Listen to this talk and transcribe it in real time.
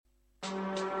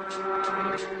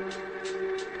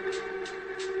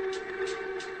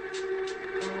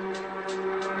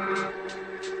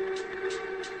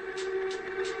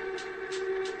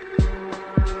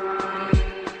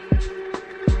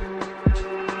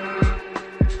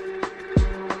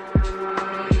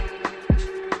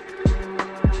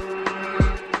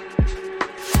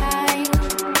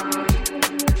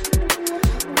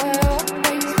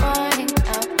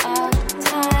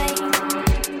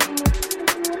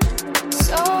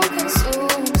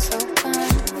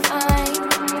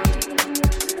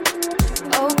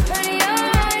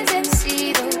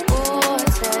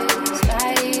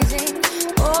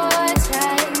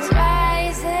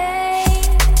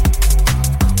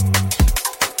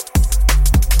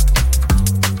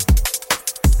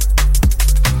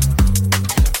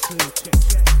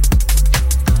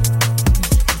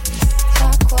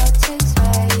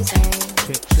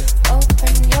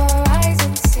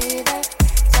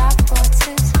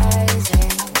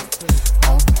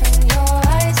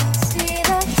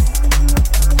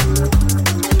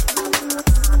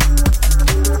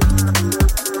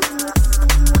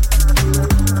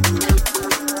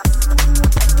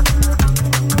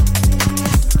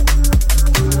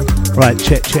Right,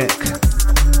 check. Check.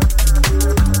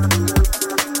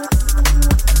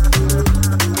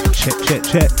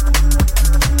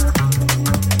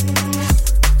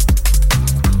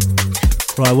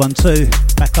 Right, 1, 2.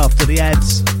 Back after the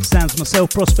ads. Sounds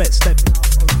myself, Prospect stepping up.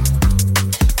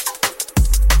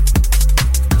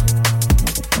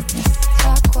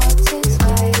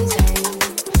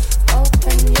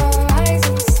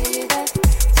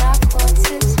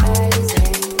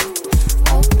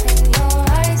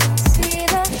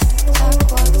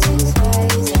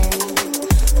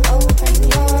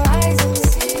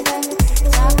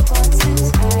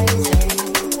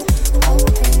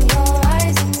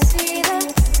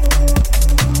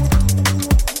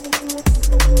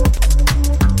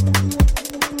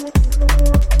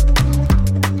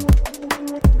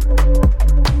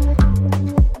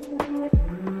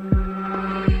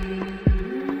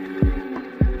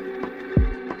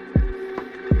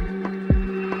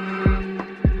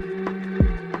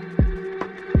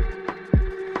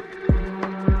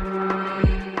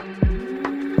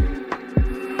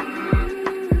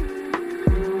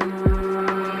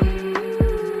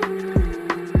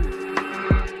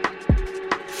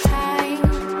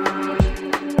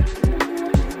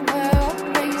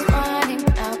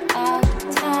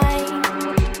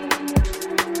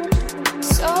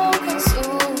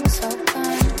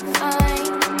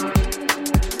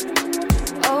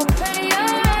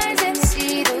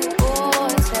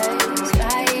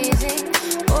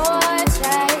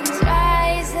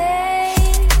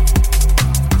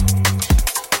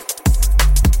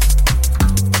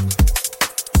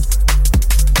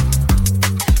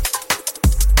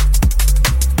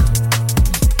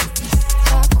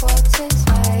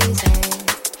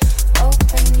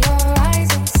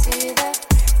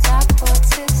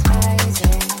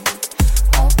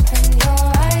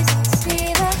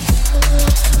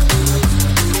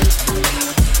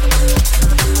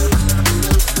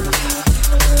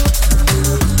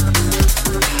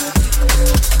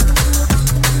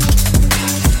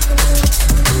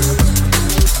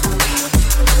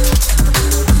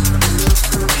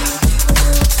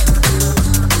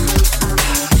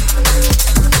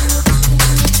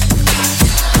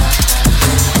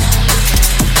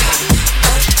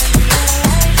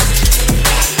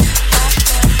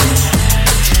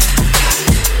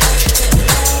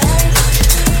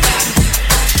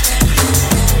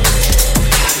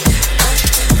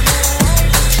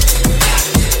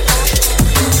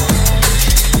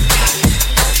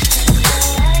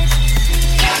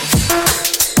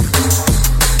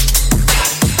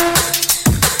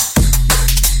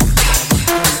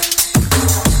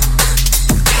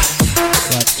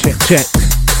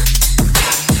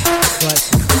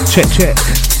 Check.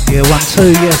 Yeah, 1,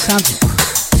 2. Yeah, sounds.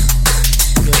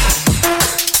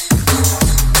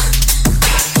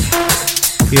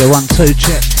 Yeah, 1, 2.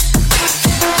 Check.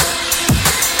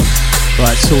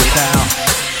 Right, sort that out.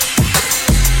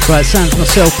 Right, sounds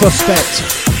myself, Prospect.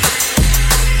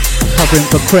 Covering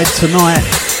for Cred tonight.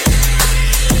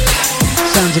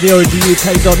 Sounds of the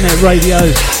OriginUK.net radio.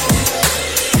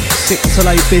 6 till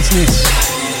 8 business.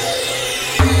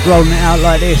 Rolling it out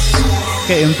like this.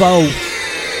 Get involved.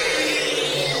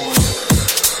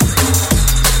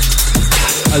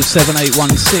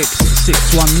 07816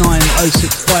 619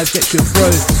 065 gets you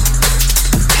through.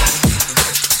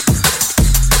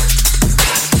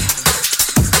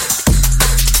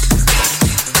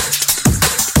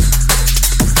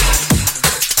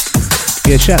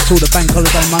 Yeah, shout to all the Bank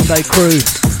Holiday Monday crew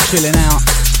chilling out.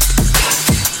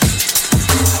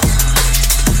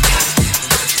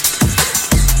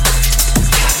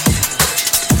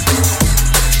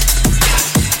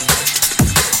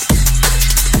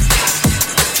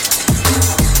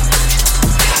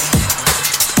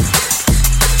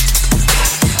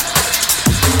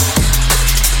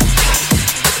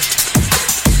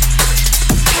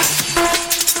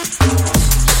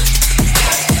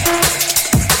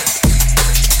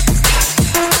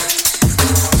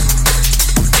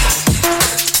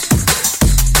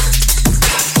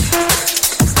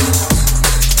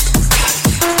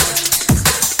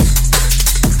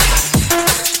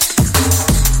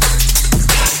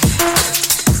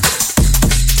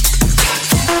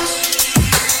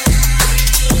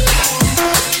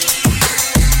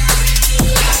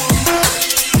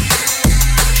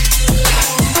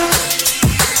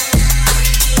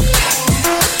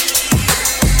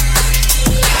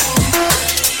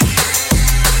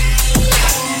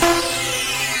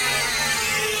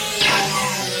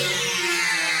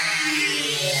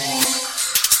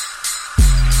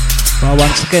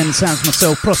 Once again, sounds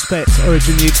myself, Prospect,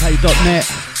 OriginUK.net,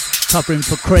 covering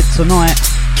for Cred tonight.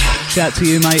 Shout out to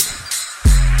you, mate.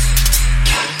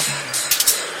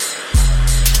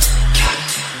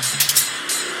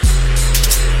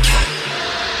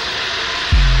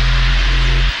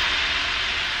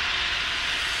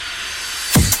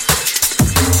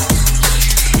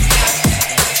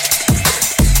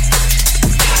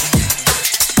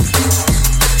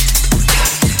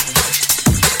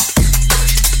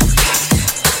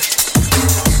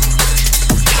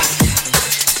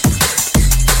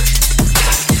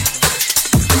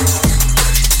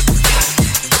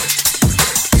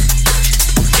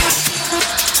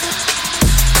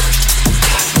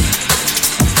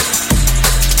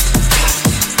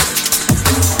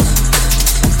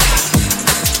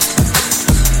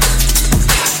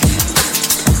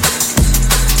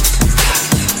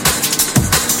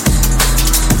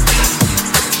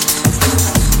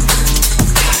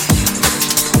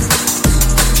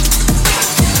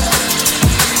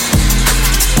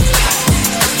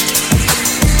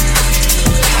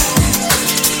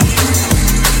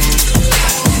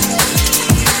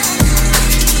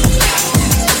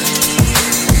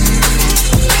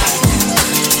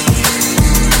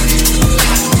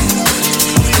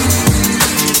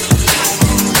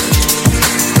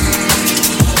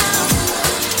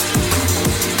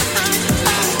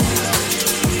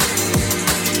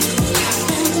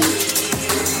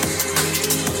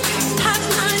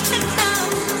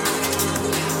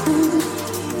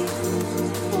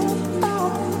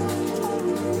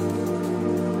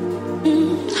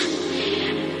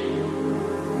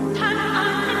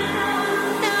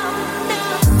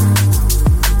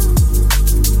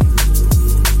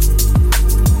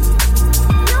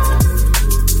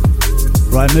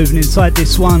 Moving inside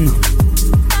this one.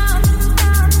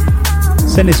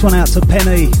 Send this one out to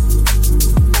Penny.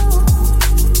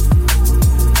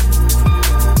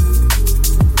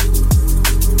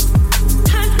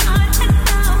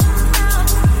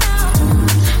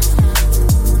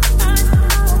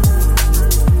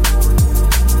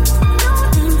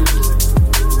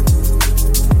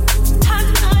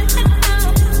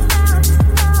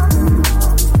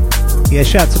 Yeah,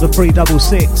 shout to the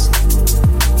 366.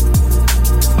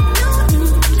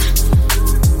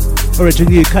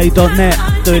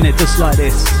 OriginUK.net, doing it just like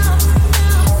this.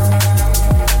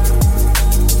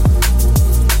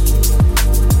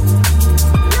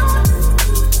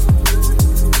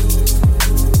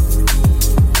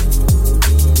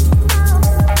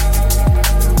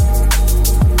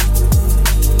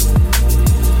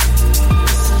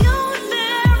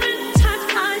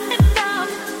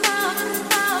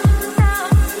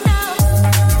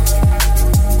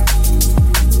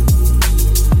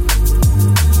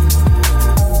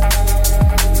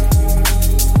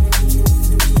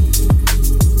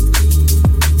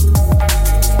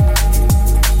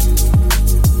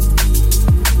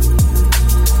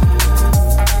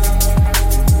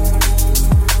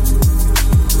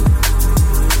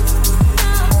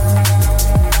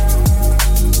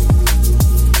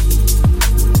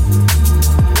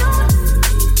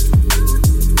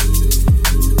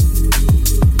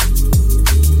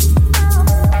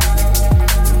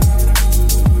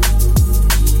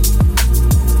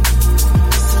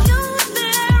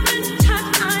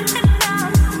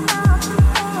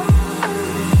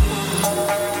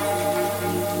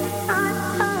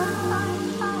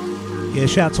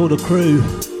 Shout out to all the crew.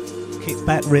 Kick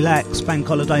back, relax, bank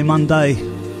holiday Monday.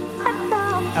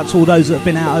 Out to all those that have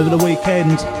been out over the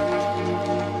weekend.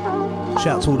 Shout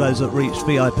out to all those that reached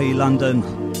VIP London.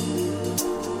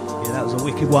 Yeah, that was a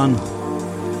wicked one.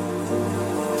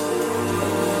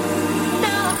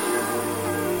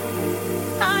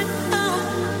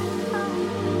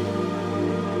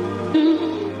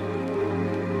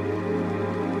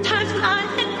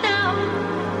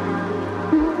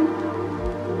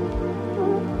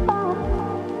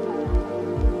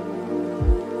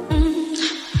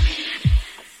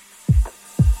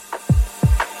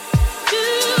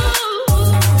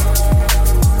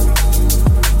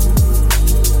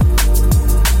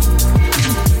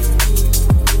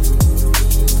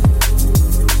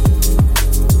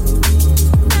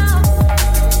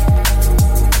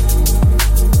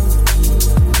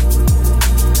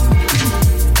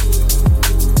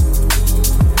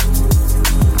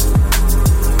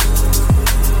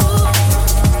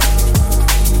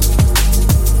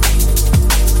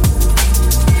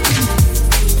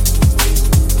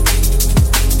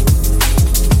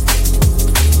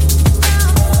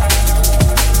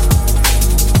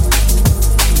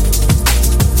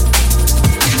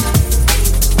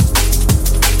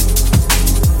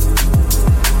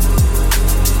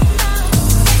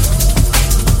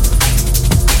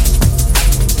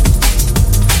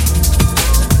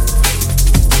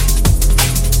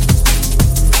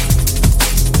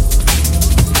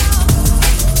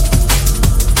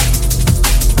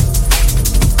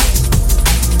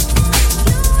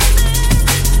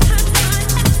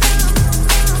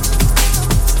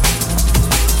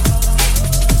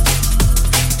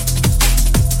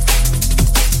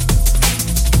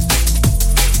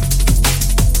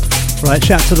 Right,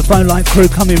 shout to the phone line crew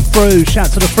coming through.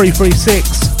 Shout to the 336.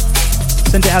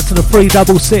 Send it out to the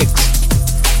 366.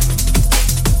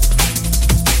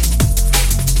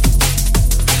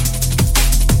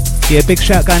 Yeah, big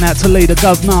shout going out to Lee the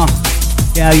Governor.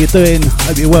 Yeah, how you doing?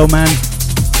 Hope you're well, man.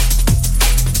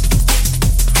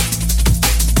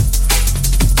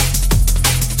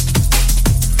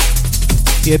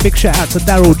 Yeah, big shout out to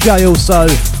Daryl J also.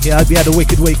 Yeah, hope you had a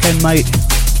wicked weekend, mate.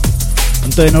 I'm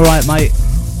doing alright, mate.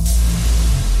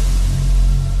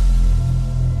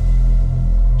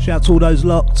 Shout to all those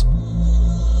locked.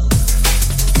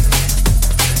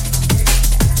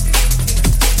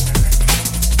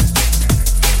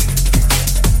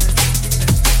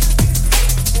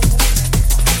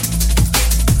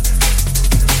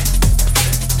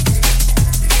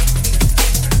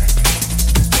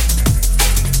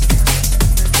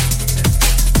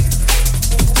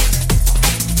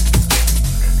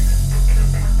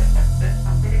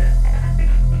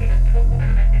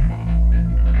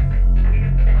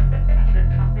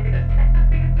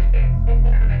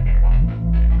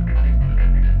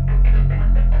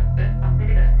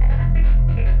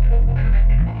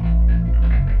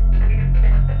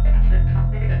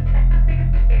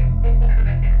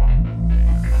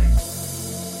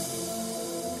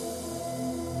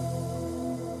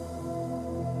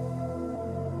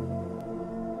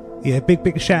 Yeah,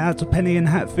 big shout out to Penny in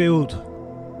Hatfield.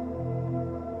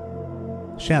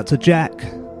 Shout to Jack.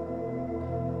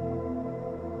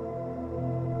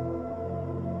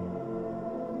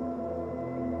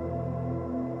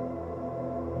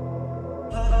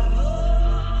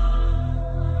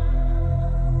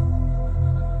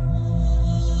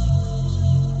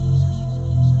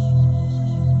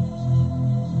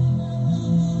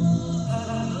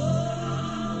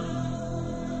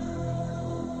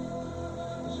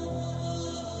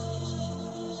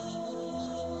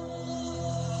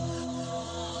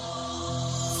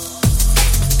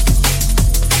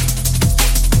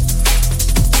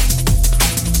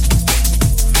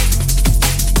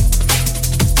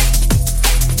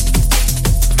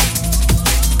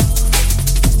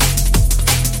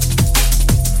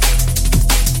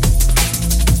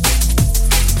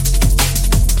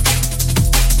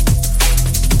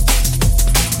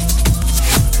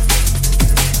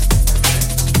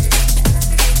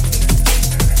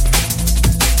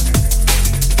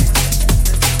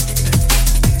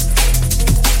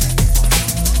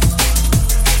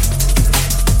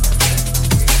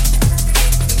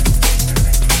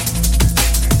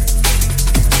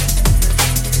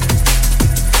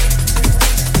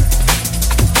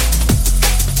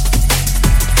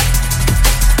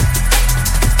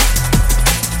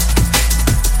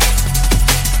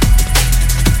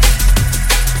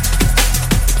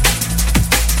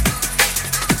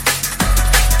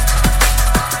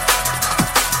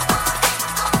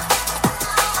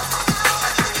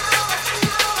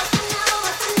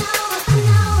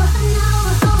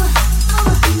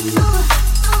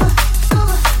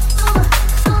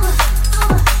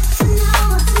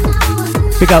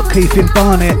 Big up Keith in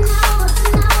Barnet.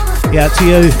 Yeah, to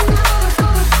you.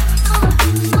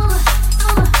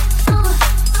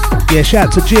 Yeah, shout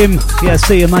out to Jim. Yeah,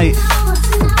 see you, mate.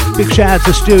 Big shout out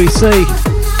to Stewie C.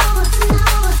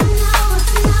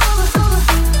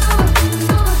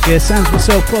 Yeah, sounds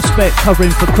myself Prospect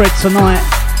covering for Cred tonight.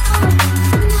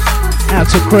 Out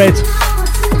to Cred.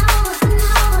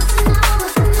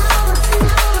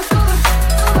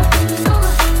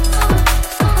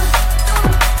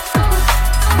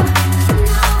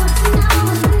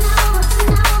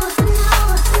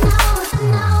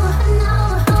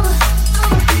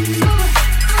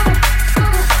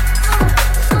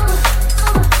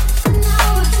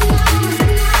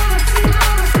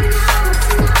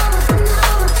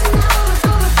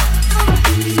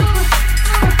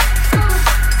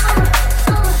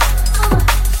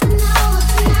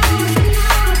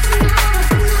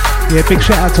 Yeah, big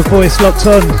shout out to Voice Locked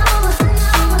On.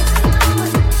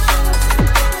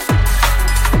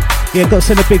 Yeah, got to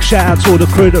send a big shout out to all the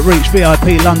crew that reached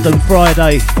VIP London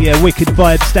Friday. Yeah, wicked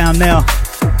vibes down there.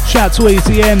 Shout out to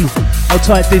Easy M, Old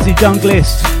Tight Dizzy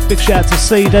Junglist. Big shout out to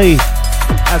CD.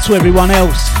 Out to everyone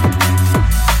else.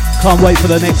 Can't wait for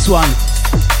the next one.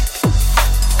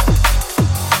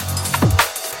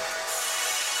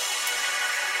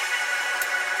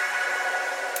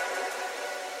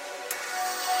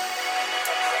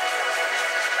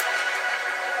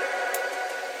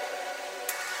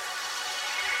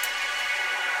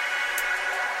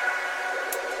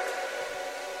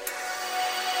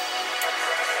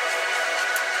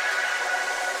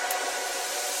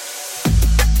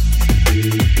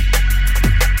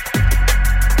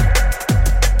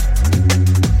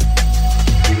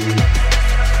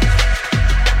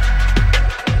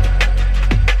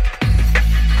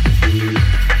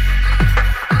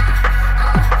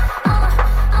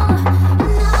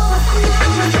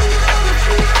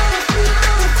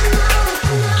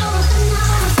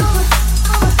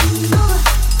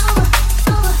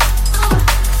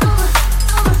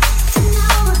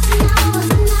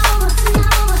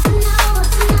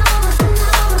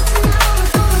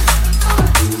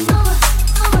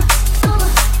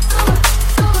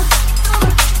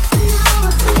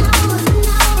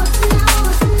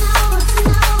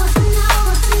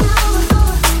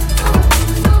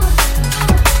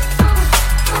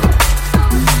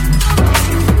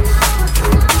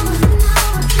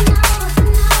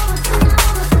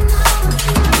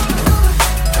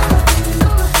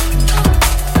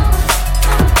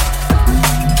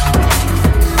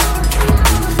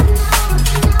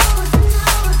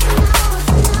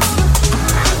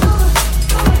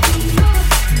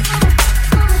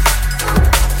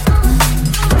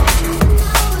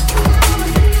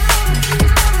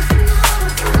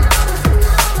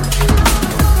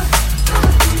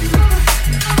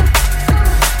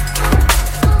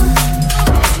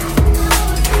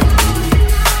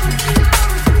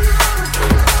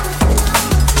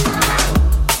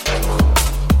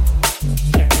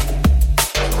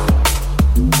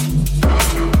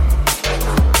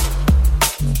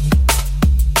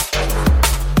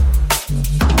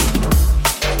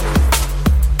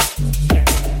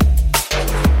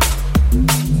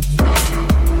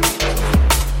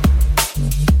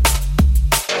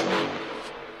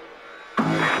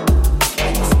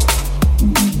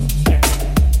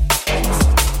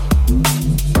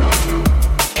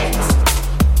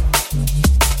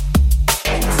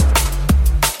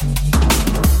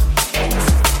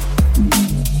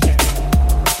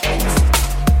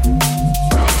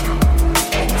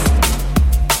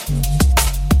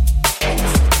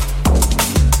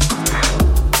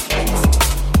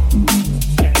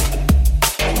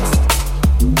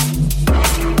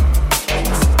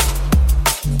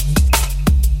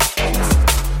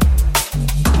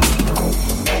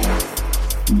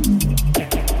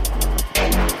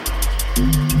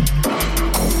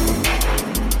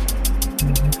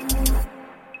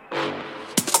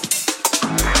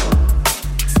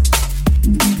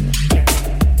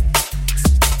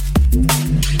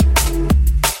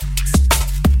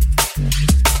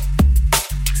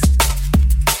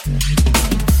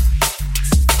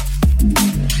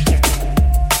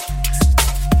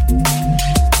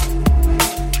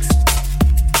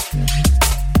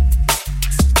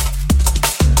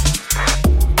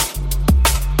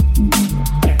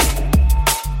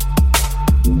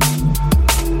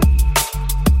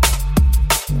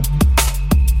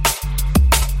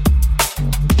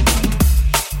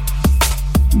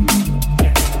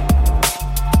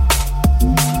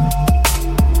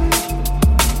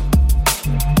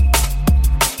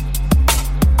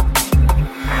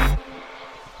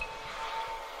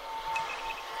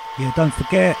 Yeah, don't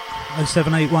forget,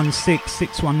 07816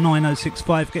 619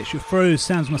 065 gets you through.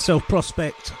 Sounds myself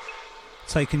Prospect,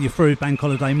 taking you through Bank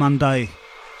Holiday Monday.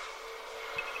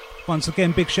 Once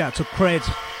again, big shout out to Cred.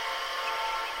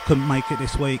 Couldn't make it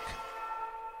this week.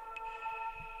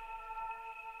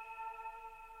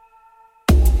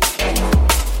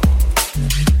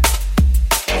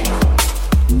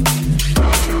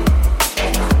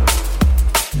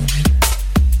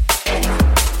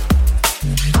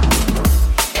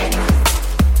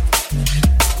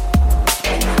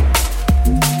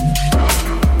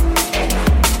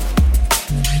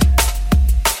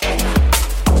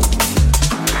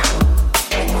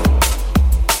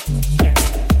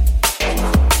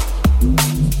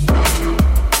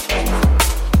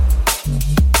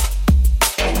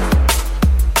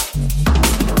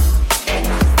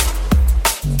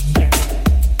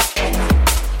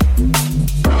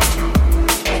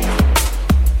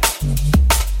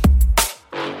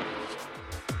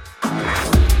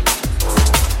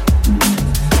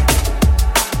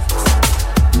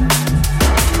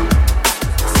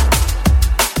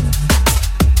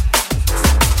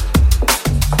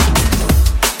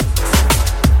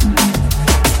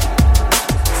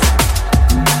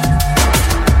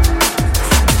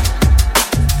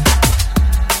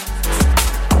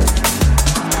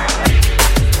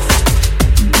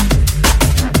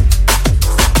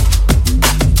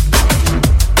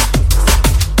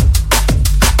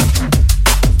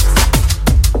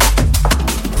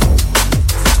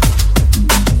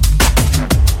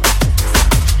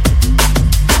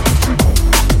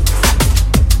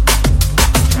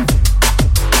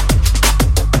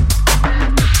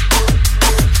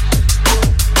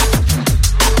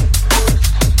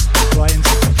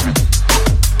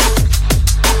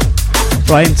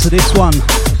 Right into this one.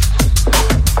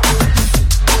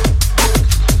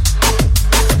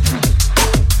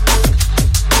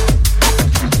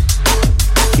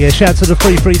 Yeah, shout out to the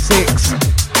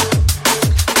 336.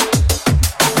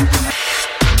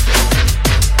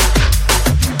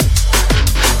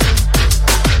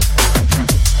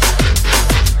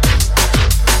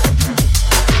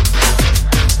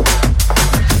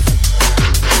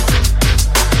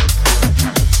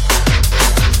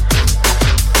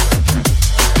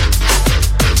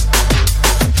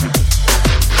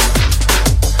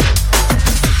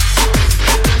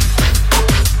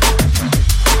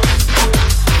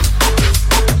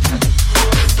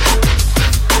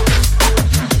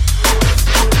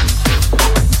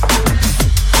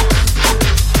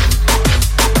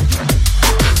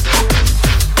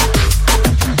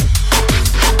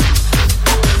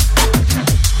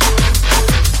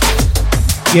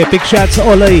 Yeah, big shout out to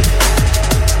Ollie.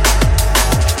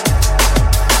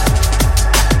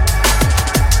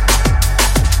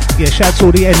 Yeah, shout out to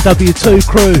all the NW2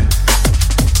 crew.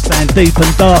 Staying deep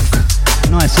and dark,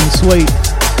 nice and sweet.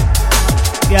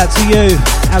 Yeah, out to you,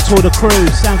 out to all the crew.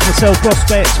 Sounds myself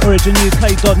Prospect,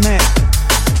 originuk.net.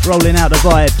 Rolling out the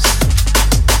vibes.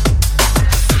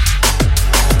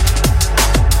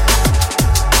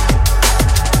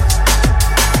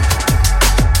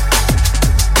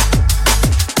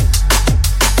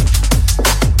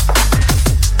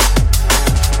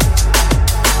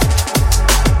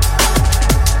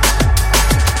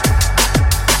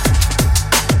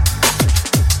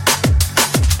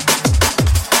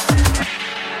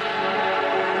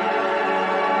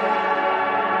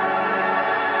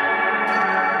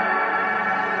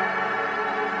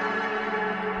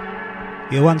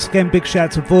 Yeah, once again, big shout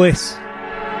out to Voice.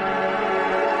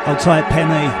 Hold tight,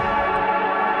 Penny.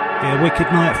 Yeah,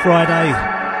 Wicked Night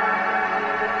Friday.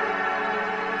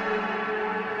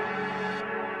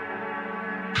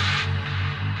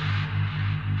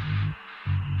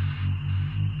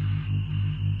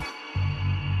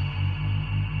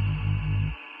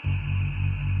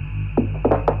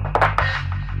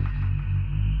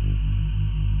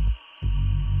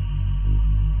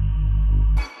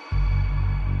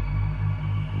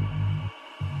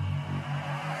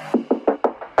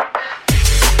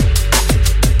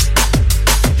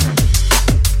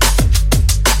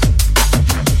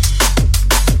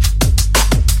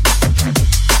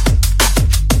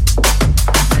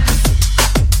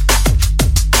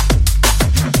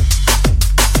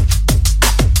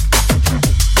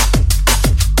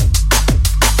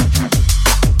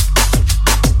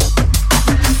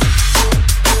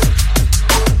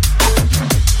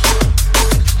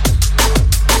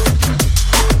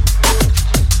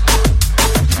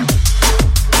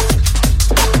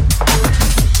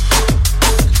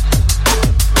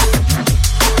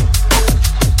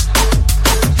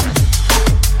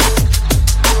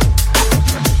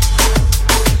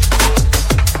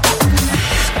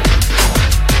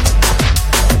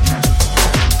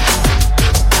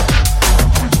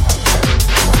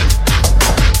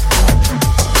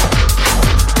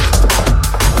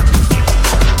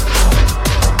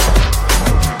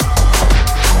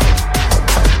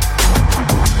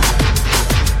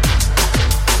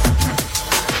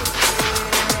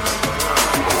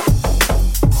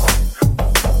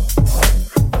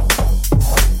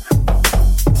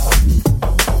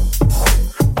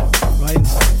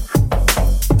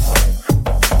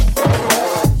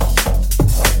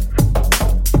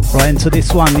 then to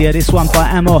this one. Yeah, this one by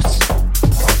Amos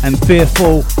and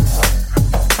Fearful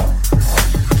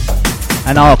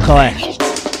and Archive.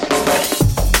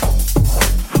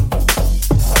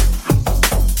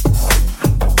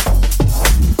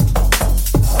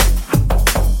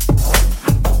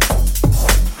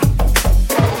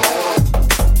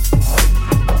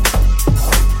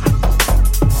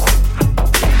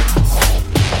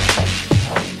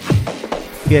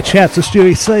 Yeah, shout to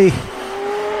Stewie C.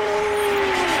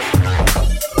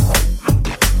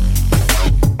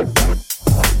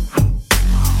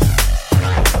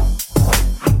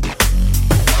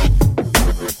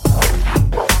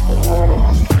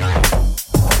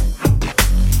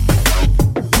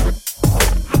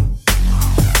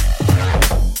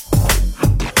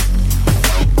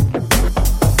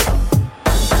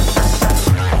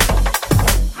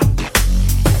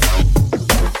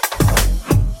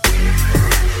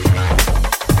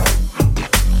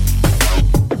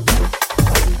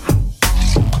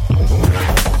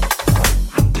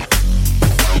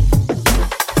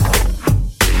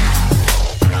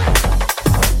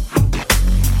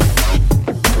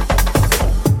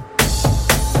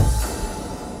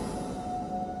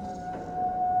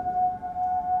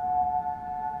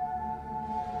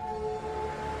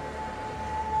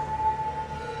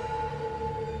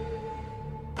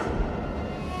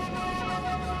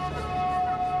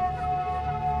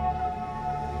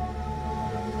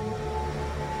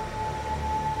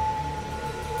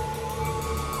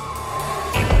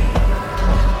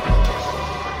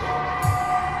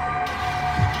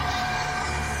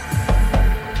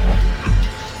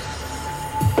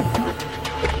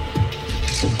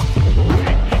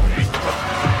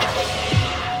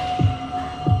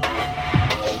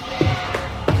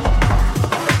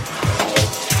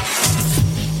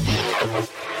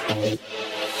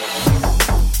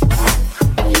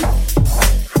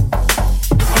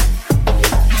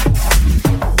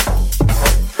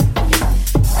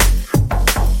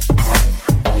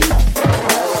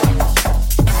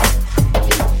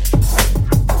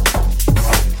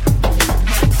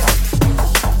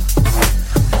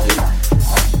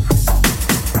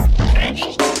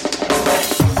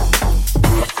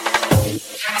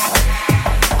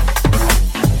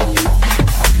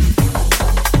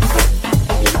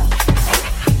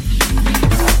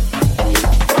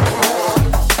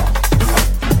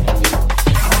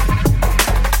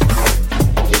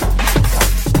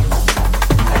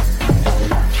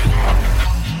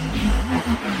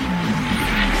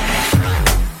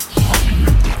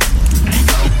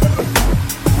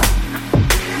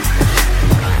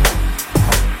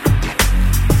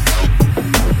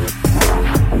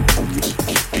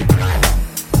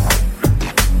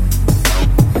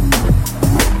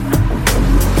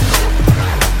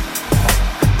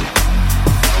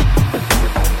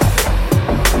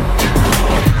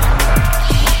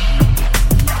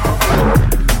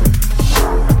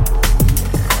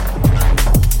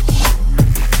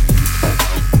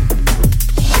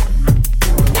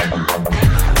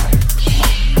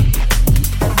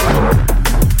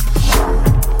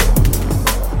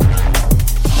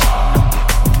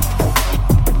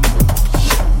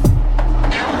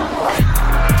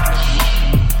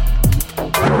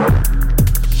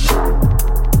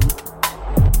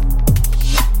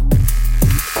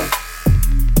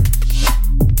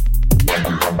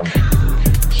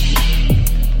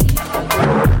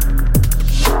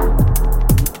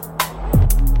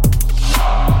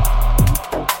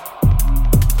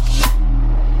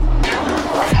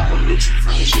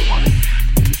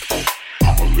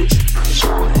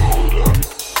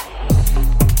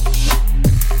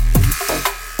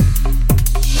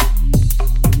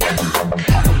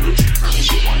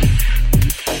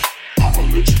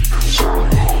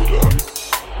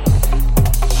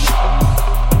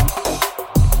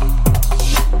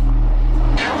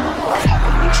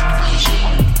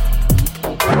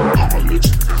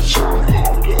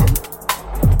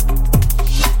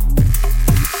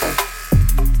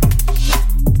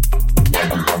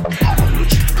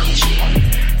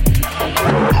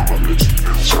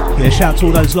 Shout to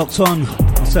all those locked on.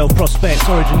 Myself, Prospect,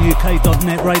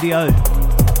 OriginUK.net radio.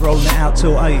 Rolling it out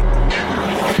till 8.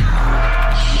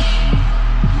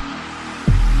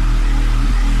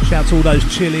 Shout to all those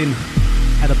chilling.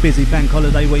 Had a busy bank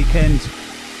holiday weekend.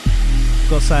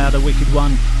 Gotta say I had a wicked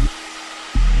one.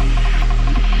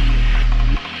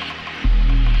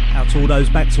 Out to all those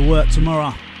back to work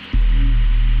tomorrow.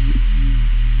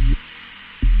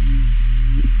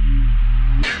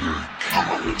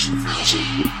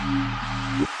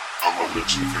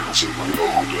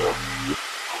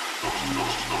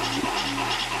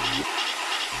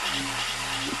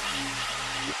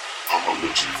 I'ma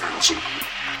let you feel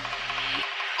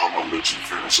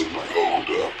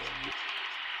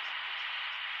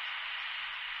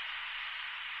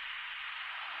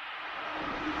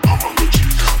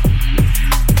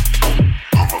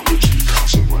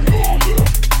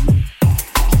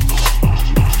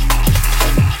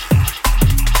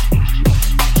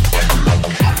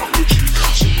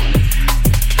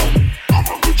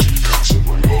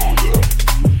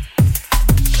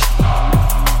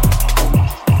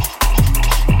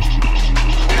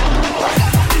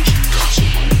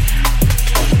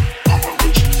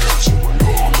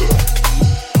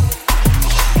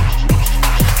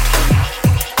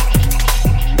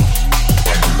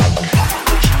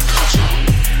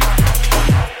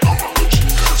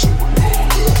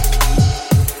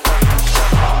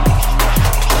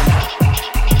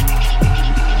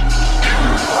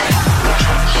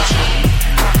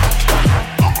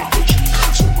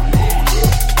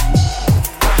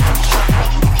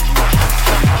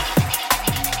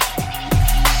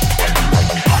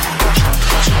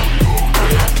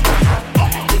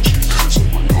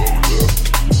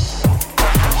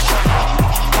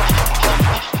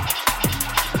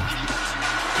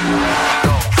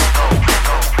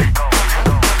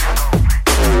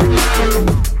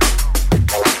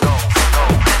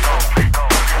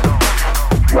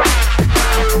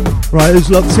Right,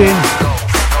 who's locked in?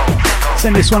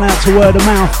 Send this one out to word of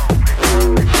mouth.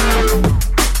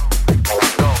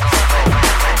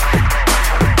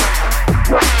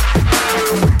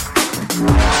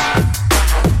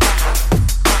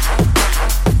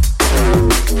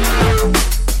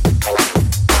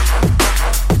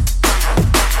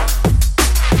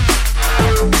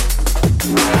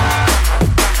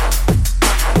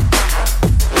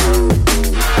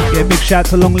 Yeah, big shout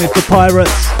to Long Live the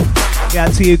Pirates. Yeah,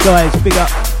 to you guys, big up.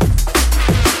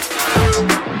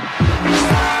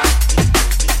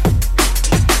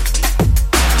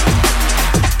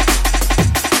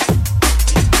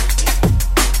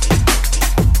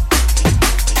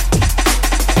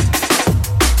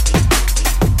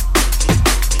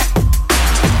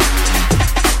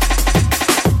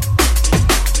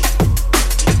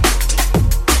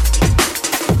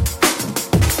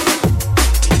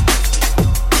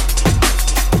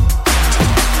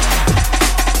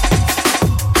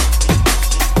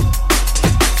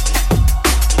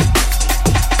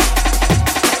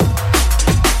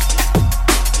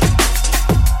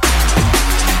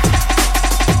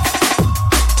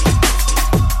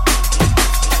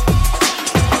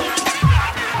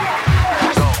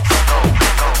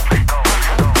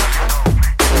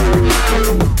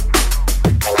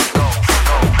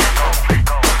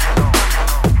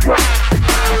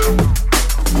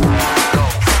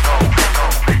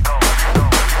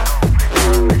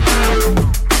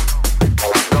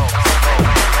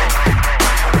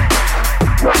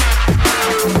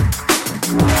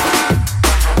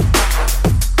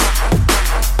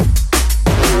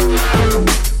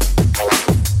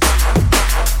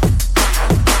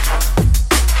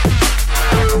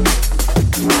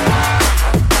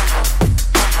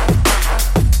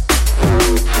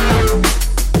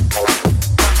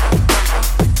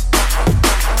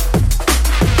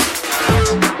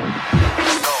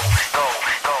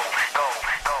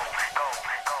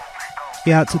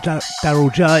 Yeah, out to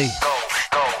Daryl J.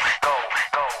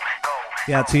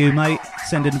 Yeah, out to you, mate.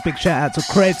 Sending a big shout out to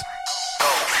Cred.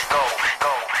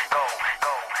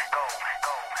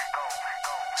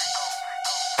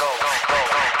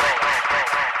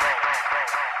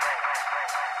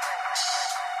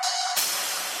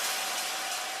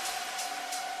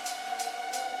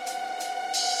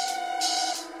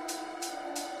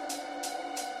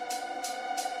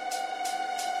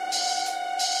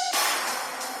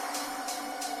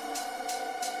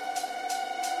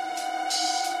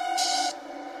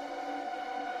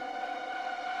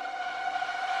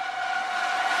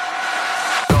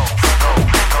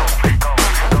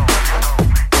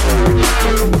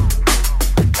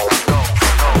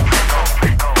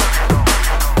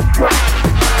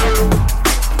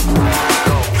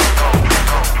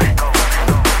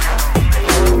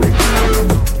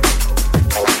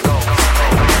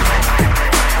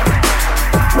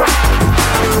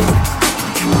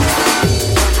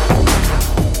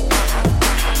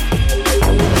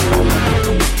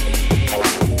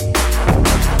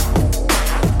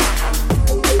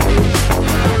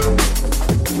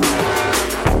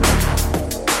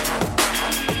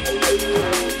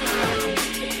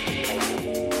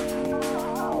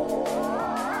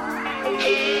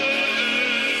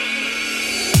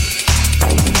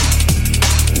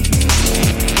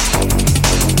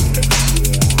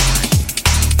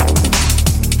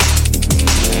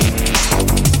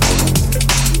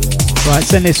 Right,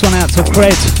 send this one out to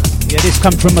Cred. Yeah, this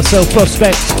come from myself,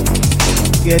 Prospect.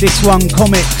 Yeah, this one,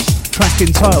 Comics, track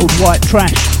entitled White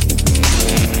Trash.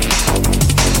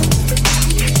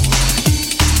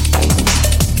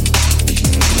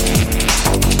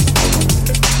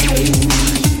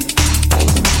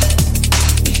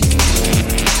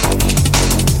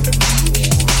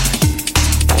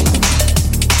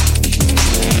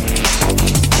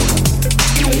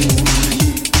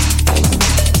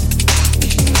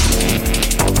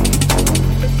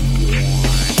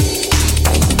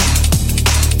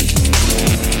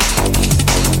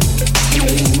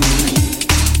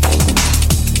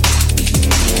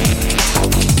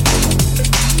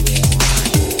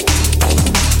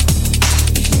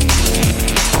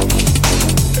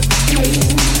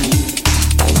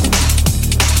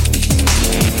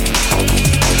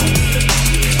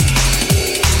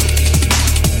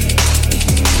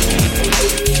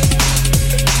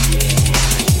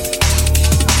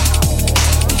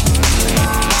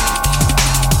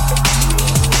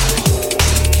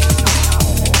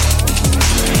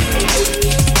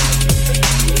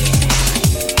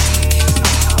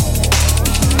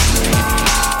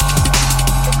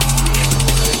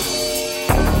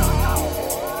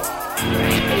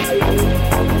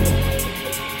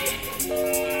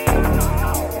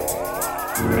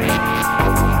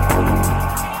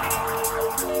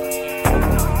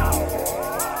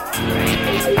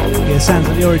 Sounds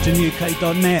at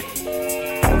theoriginuk.net.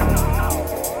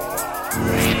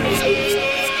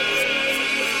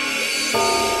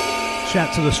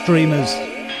 Shout to the streamers.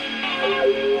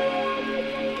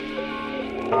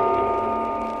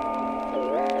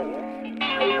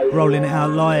 Rolling it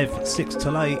out live, 6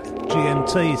 till 8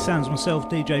 GMT. Sounds myself,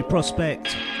 DJ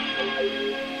Prospect.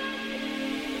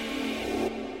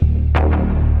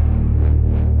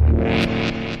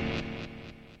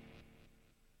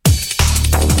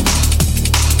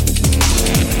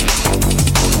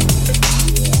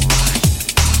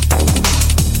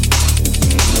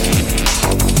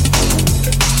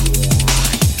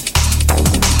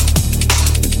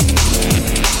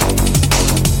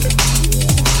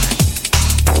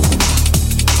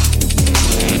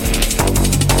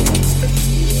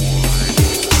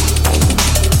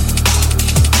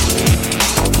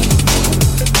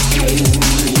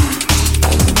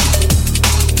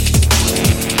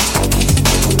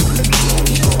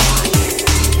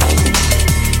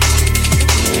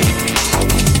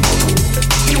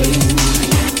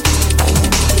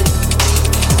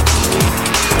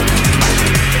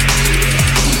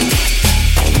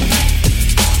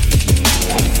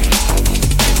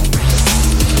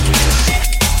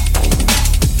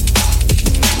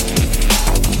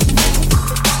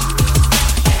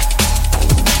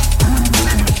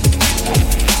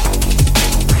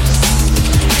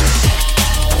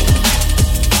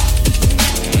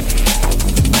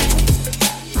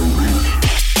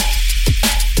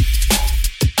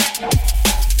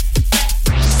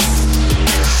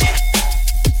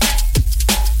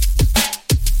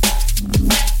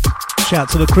 Shout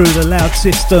to the crew, the Loud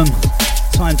System.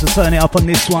 Time to turn it up on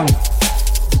this one.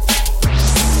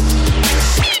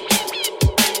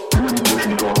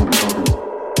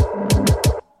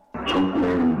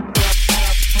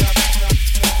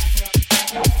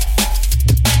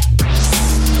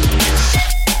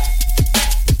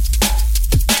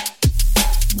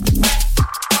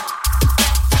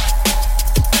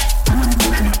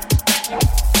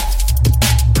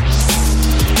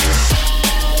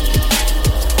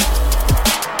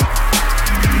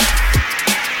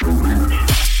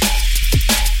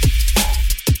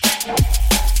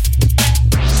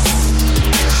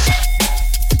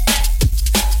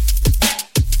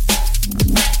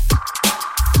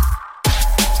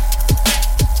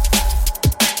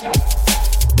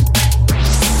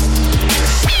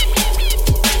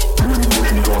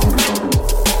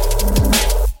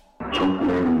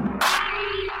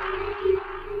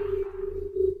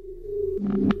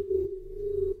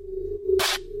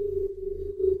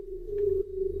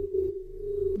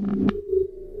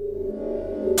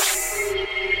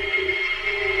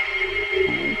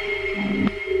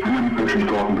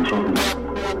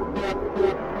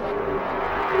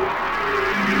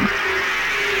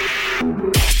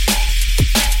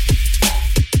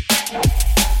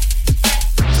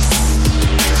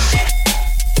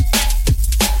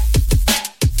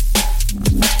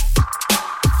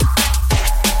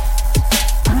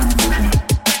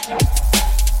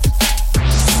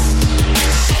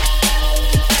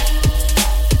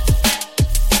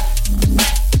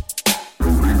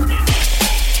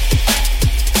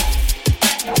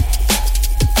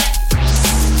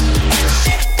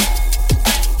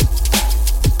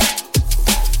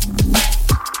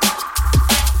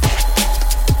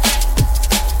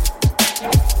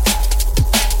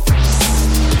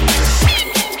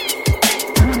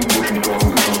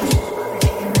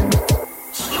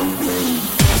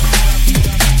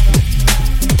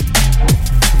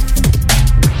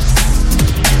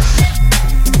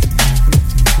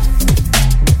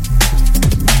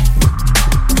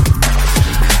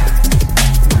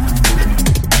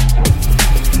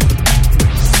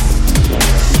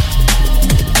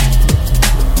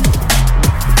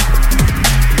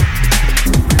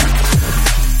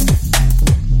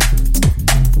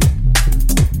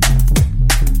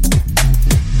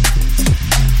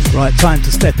 Right, time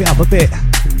to step it up a bit.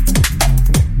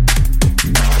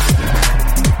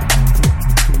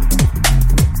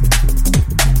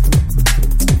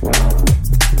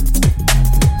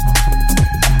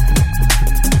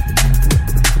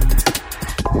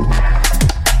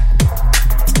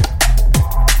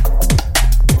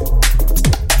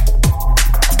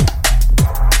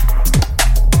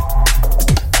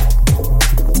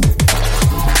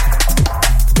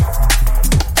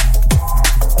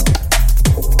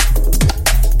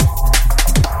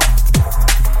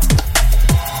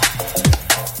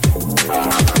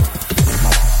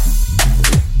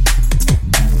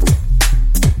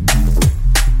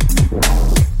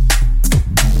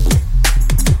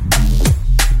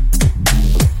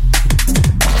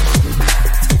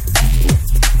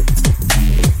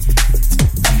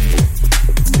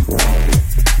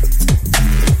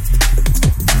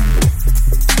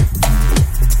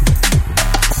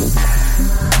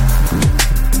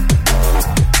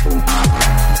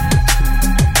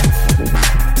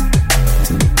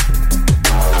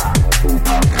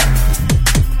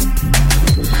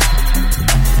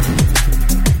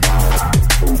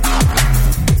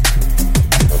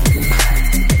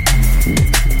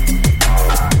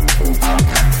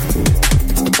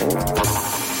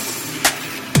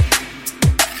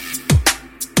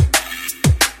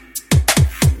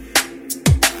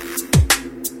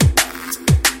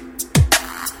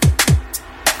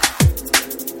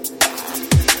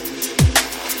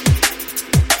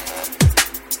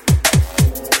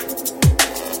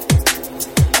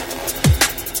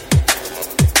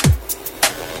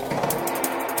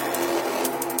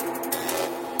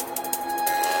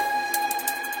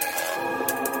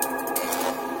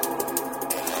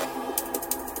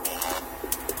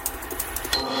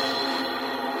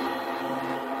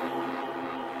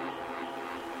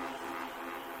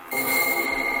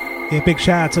 Yeah, big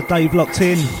shout out to Dave locked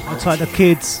in, outside the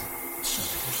kids.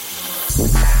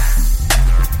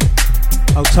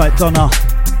 Outside Donna.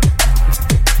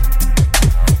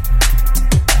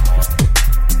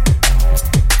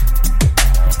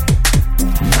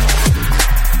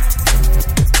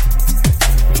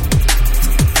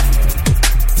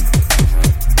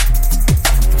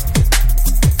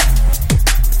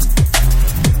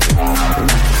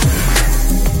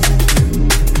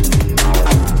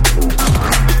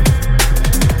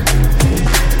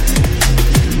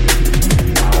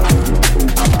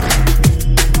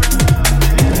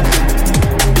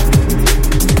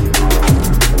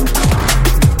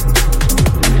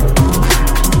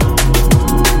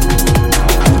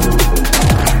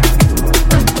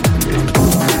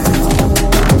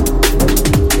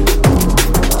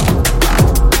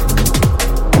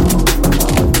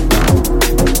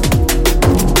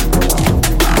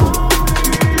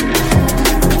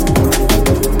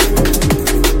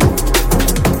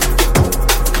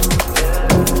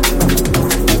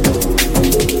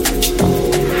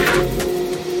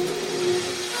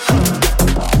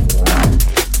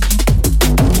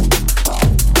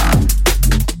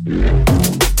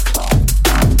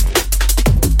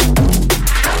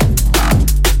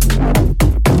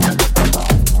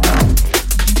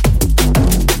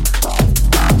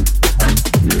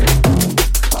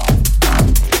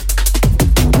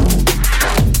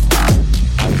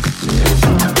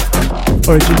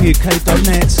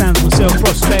 OriginUK.net, sounds myself,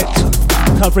 Prospect,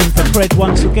 covering for Fred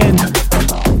once again.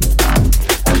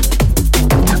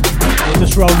 We're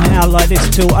just rolling it out like this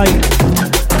till 8.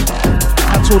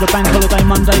 Out to all the Bank Holiday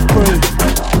Monday crew,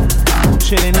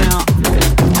 chilling out,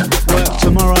 work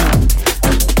tomorrow.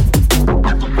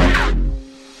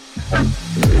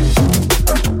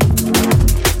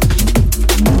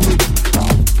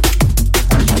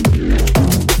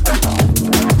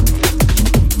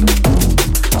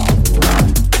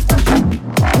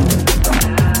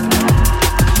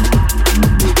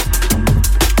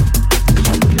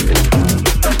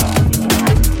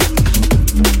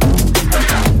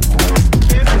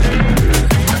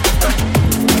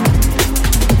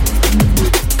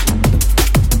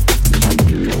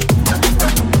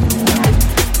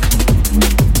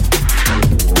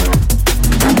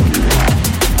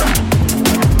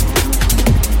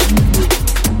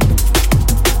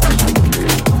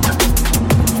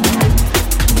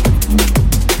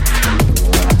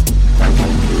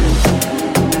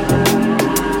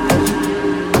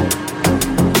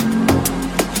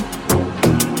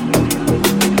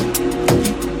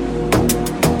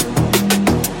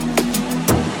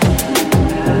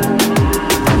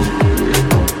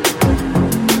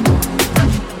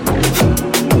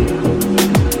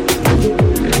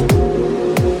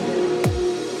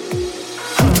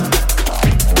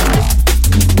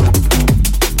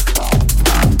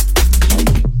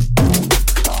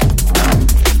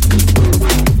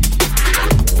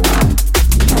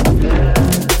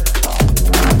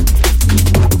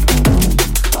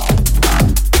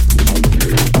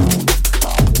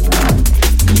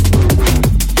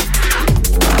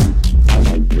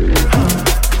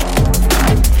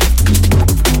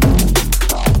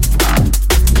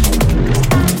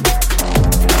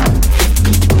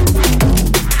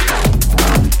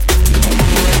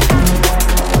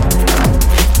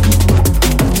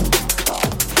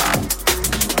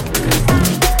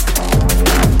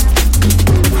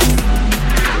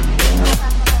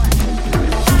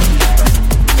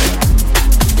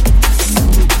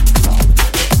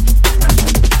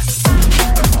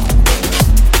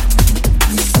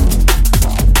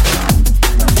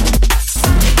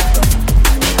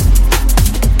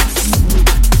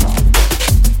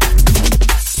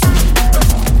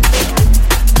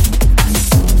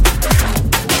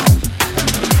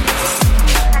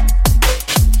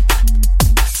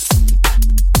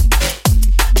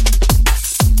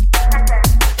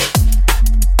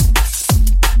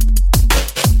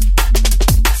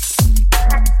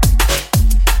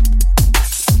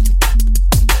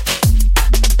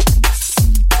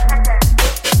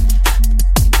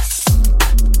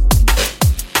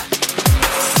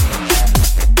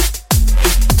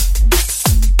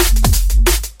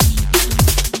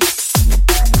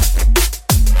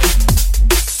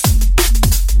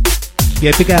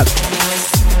 Yeah, big up.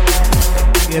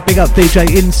 Yeah, big up DJ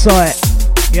Insight.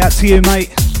 Yeah, out to you, mate.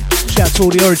 Shout out to all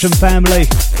the Origin family.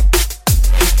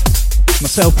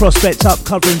 Myself, Prospect, up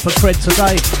covering for Cred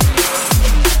today.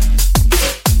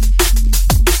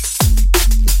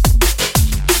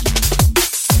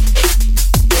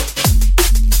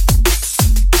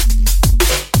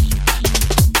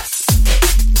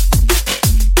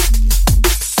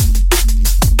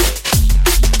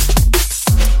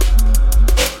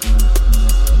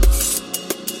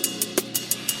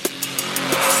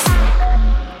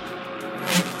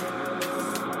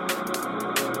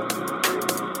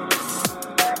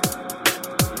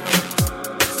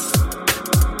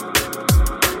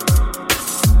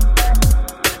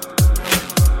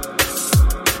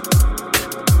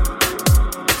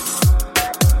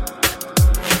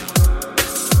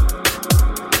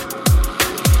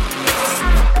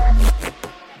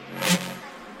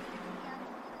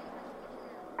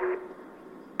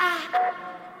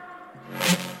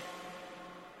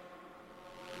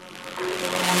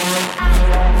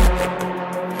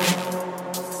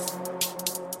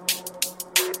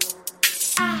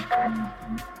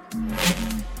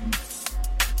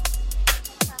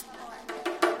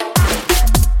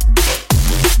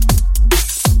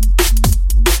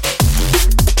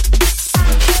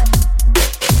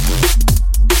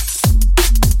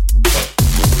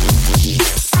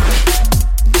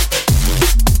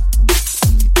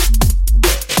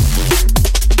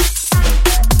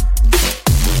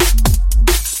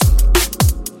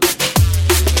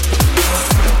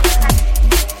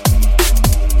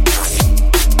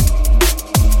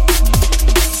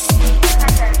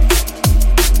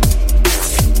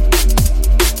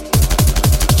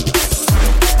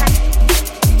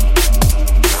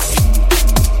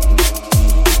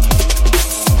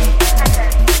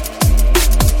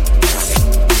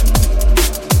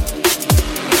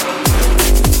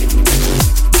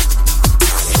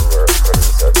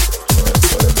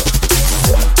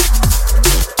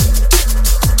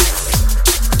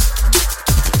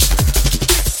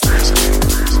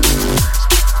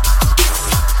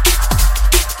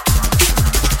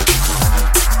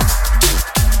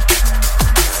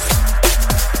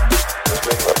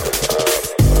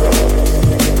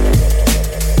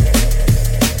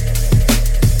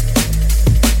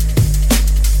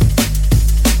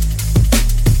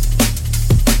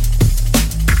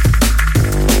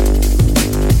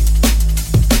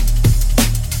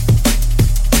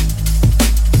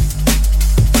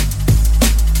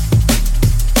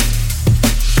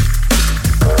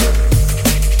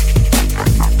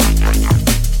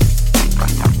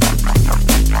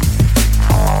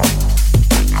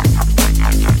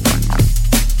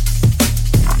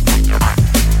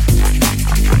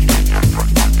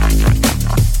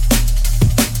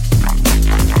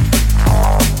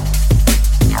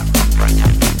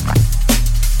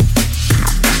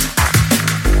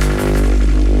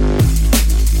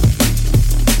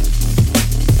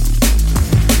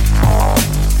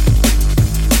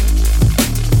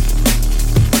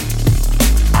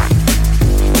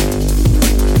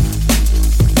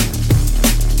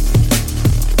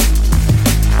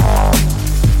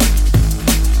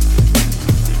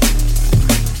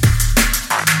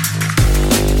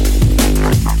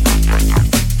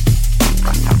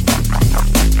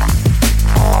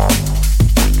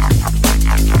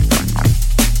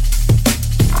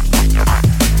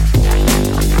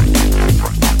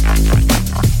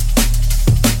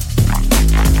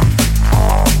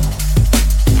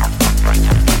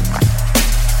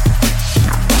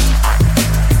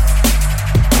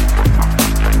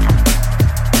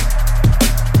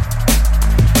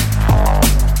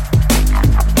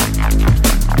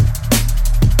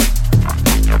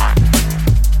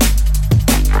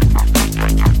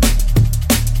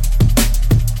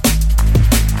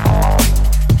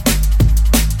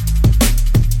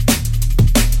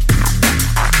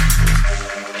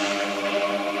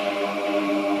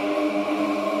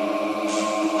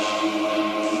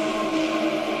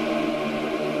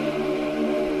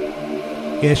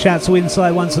 Yeah, shout to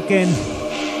Inside once again.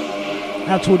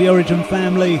 Out to all the Origin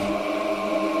family.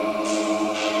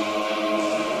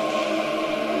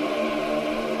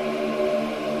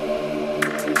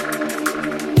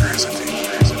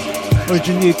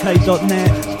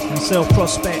 OriginUK.net and Self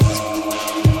Prospect.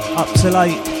 Up till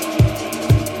 8.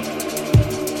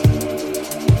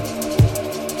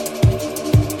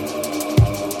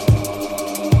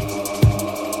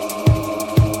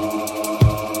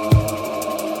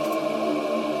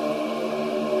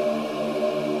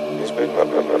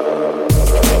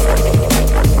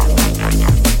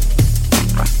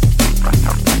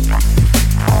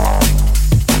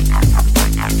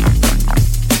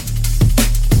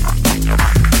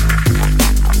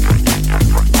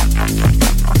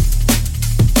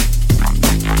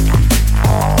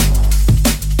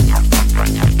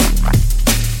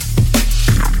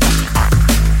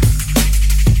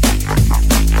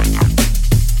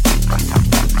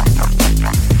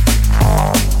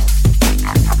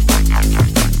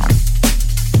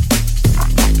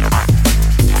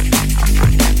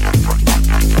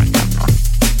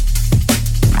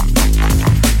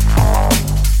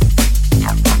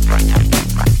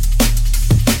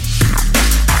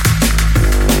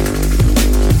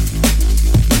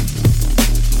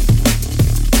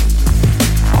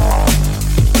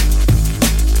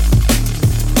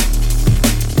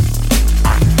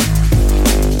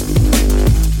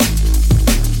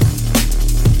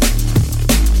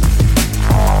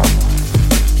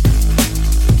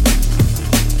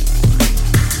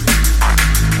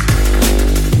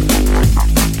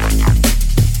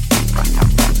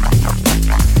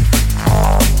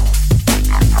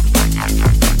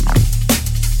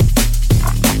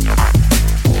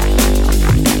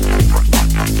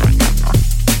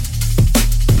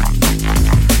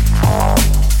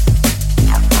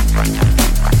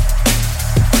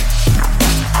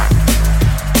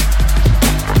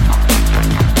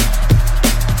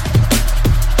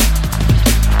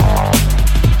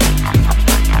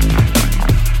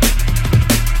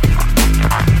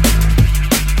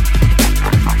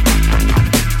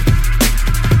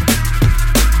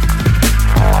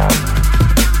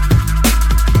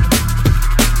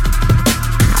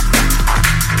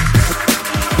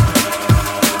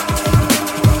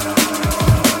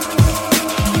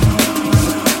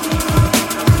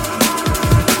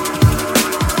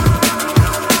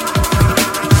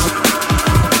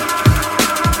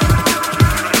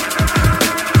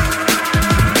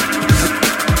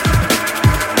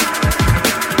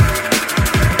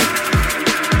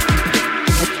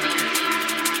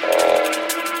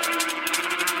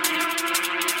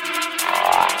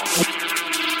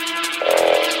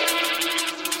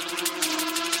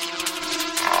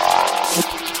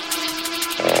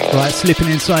 Right, slipping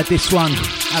inside this one.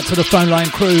 Out to the phone line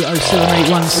crew,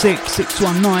 07816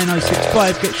 619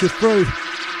 065 gets you through.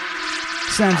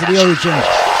 Sounds of the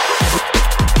Origin.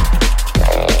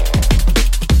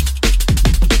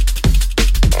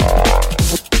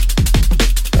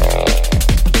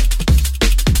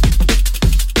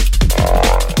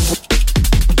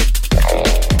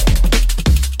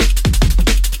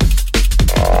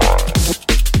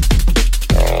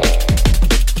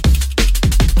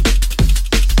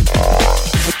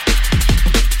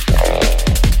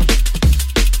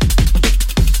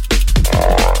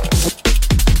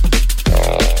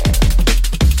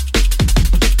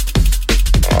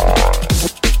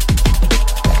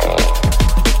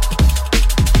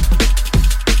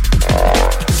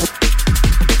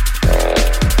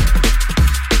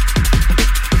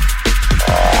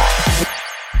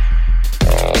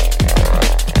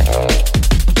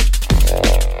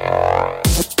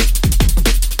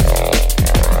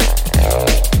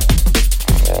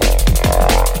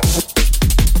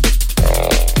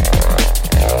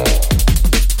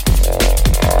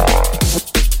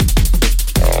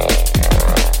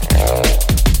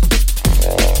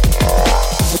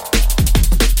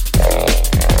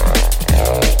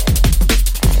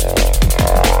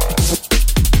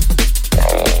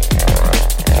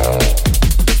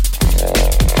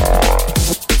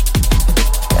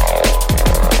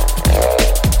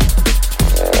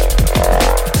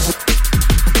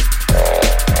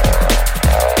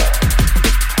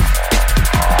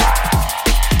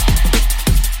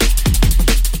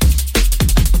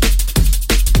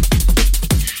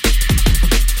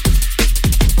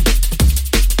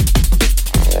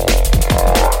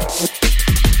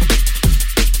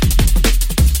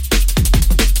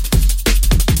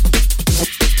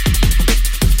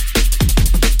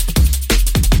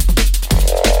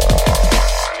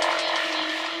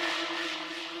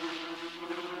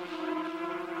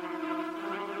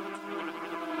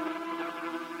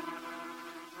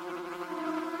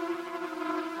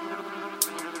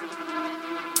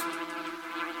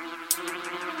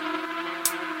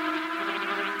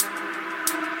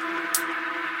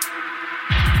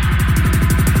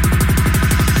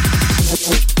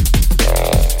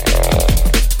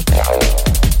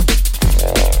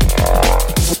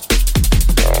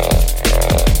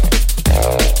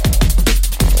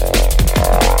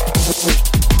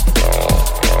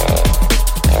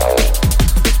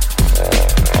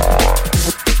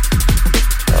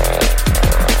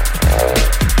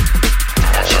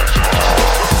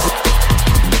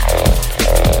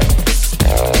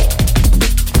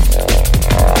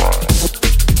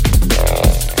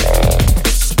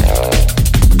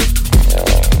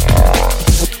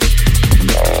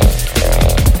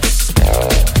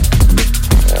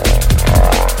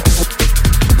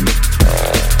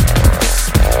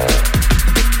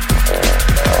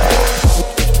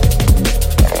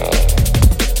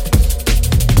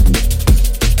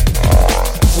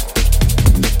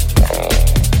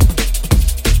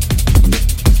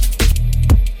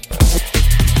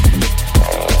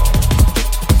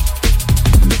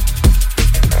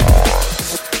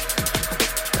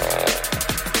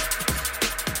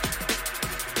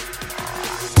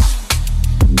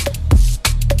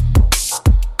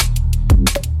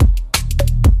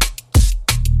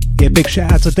 Big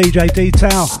shout out to DJ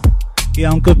Detail.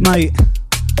 Yeah, I'm good, mate.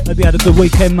 Hope you had a good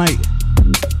weekend, mate.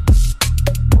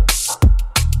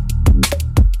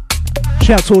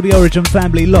 Shout to all the Origin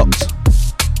family locked.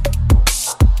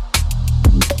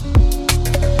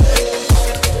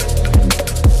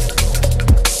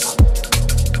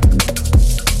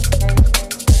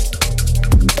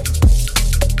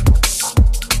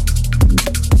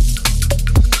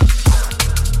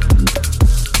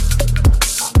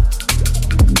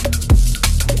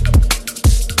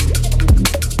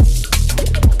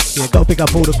 Got to pick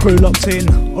up all the crew locked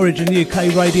in. Origin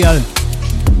UK Radio.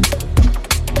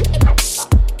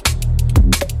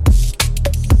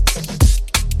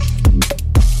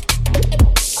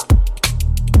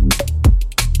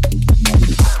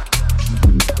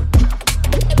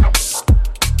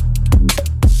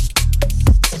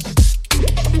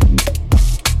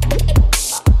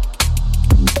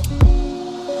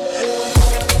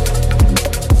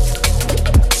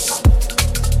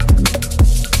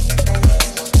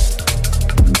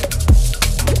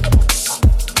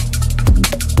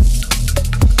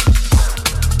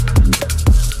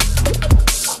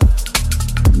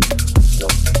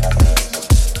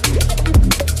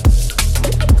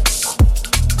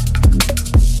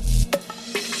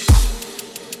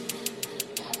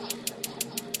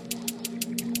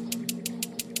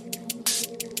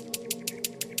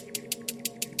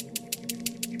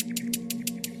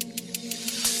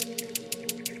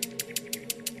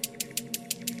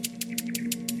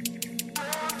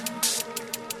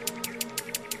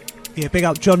 Yeah, big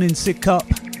up John in Sidcup.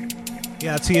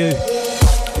 Yeah, to you.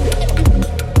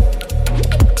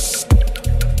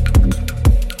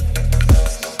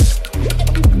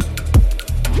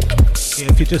 Yeah,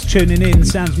 if you're just tuning in,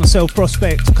 sounds myself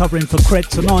Prospect covering for Cred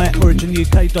tonight,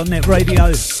 OriginUK.net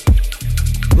radio.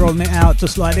 Rolling it out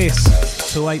just like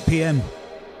this till 8 PM.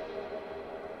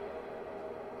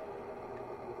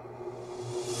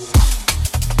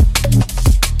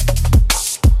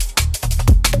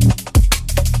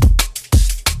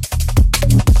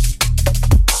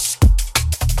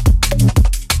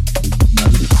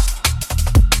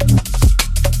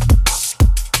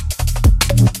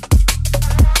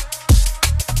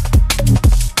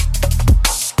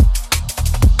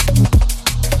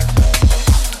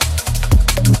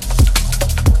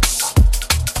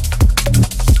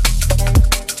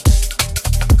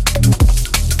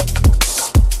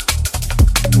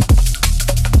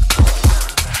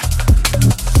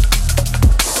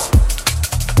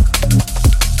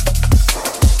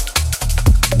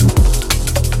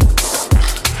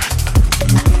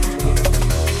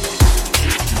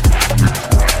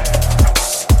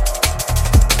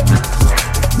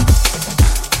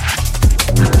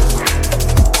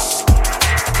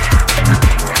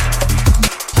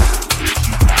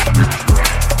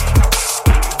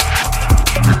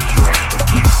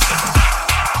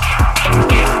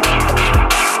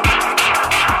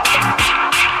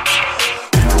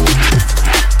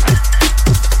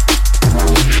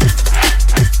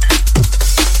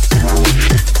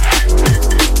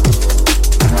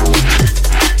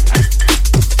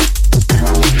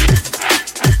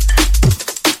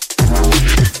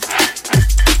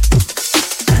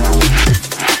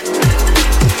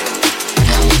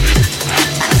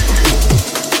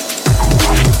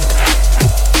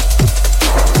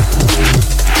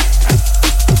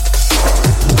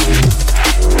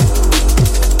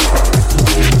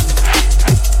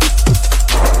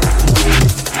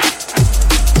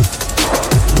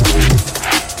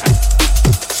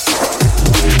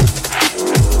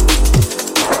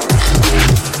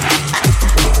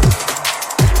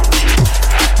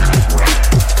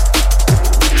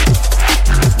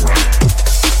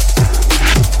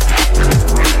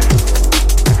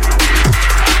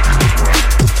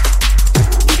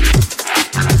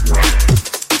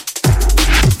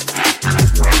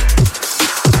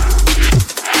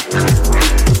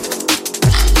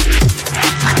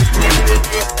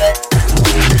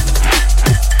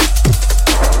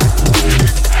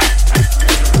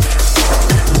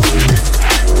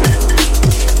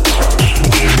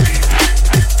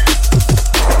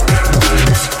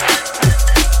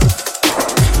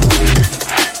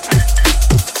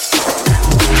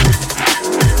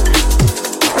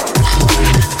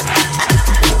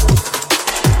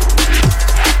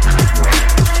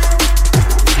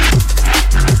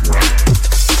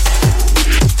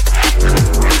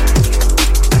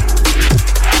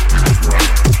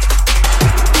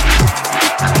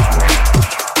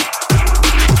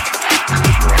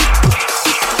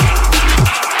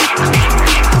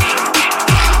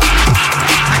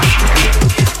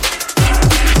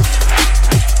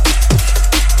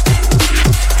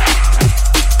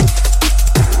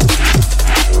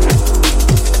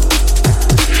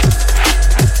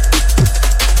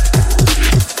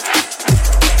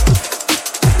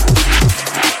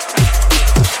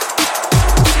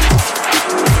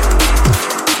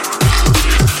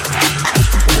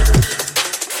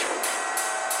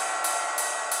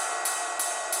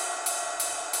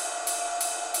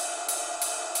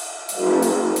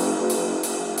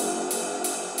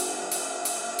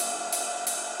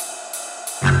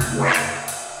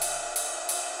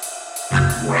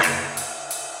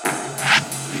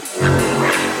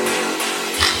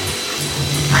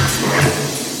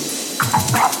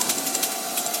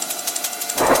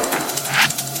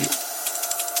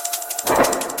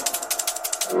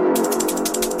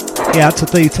 Yeah, out to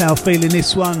Detail, feeling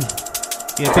this one.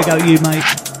 Yeah, big up you, mate.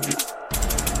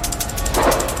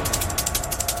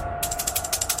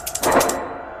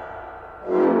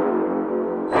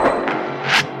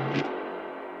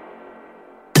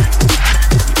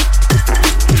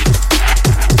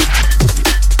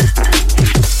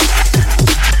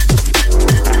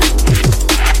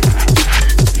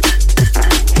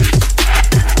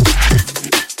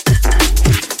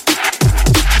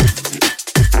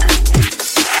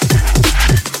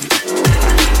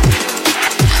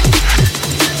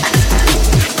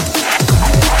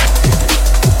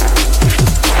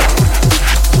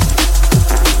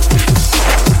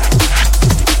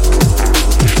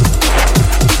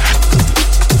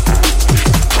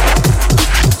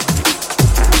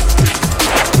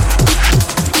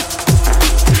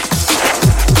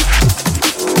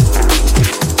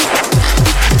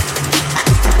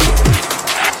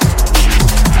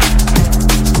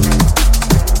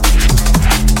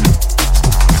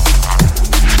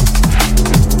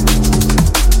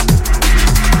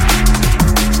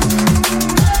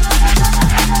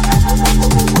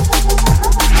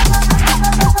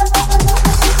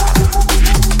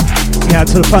 out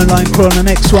to the phone line crew on the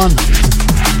next one.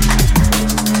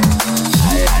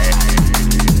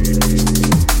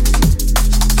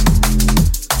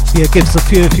 Yeah, give us a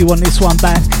few if you want this one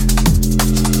back.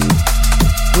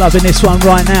 Loving this one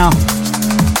right now.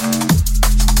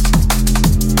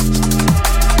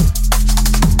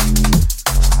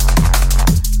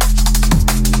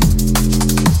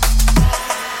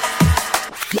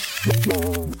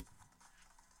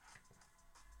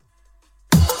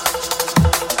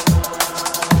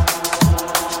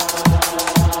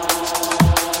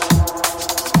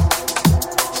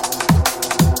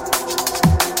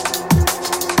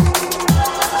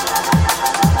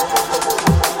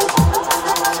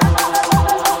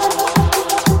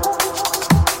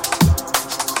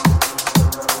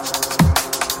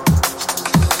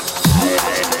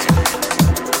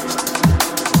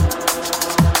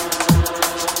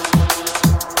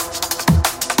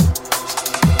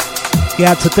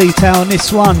 Out to detail on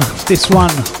this one,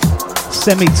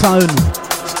 Semitone,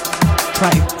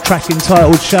 track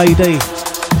entitled Shady.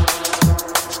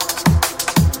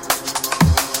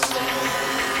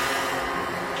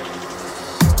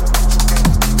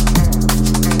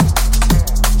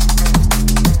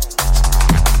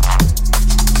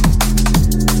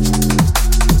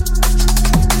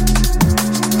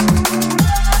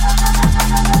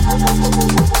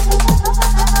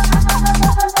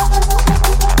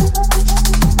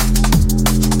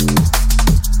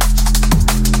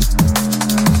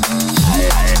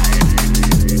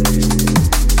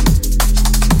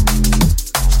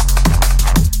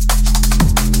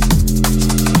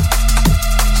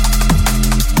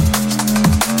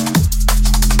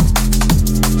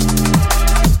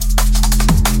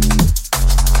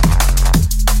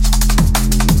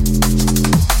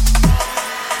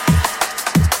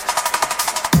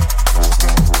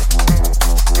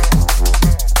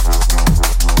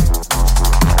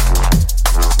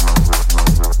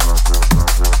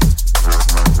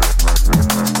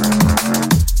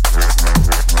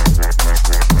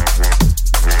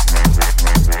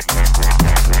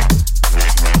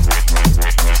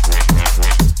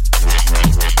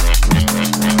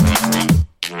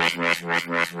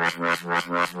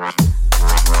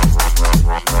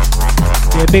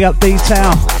 Big up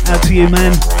Detail, out to you,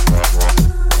 man.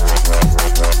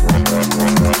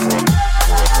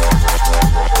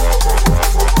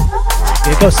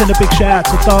 Yeah, gotta send a big shout out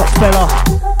to Dark Fella,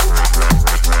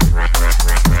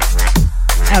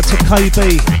 out to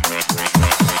KB.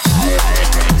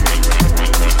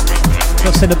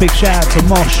 Gotta send a big shout out to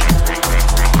Mosh.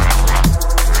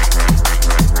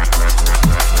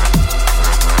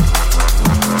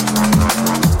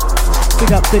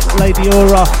 Big up Lady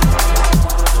Aura.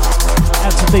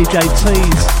 Out to DJ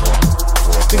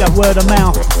Tees. Big up Word of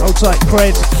Mouth. Old tight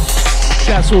cred.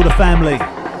 Shouts to all the family.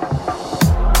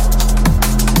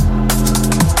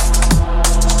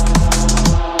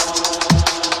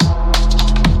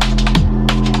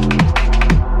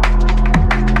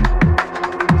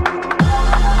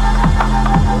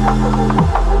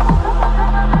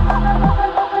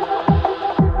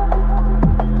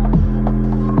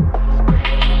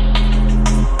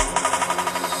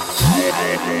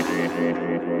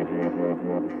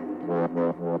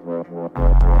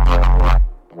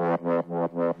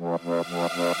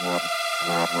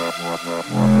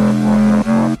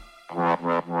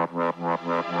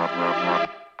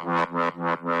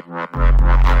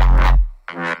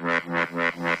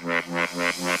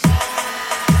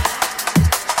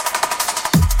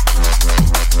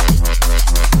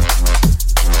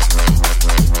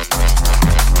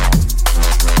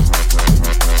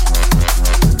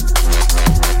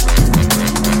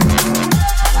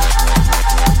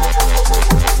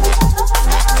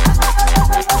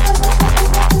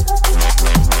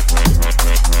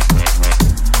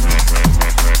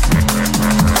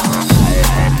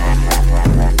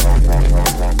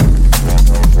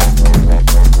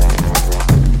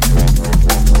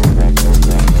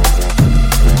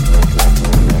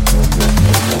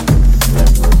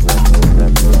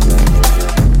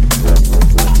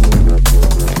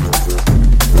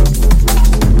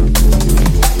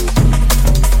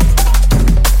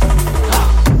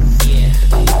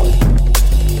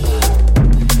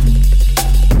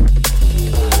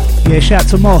 Yeah, shout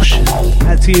to Mosh.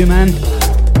 Out to you, man.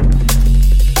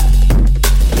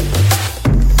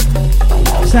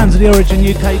 Sounds of the Origin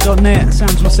UK.net.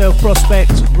 Sounds myself,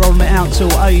 Prospect. Rolling it out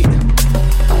till 8.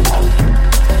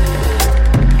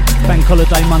 Bank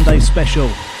Holiday Monday special.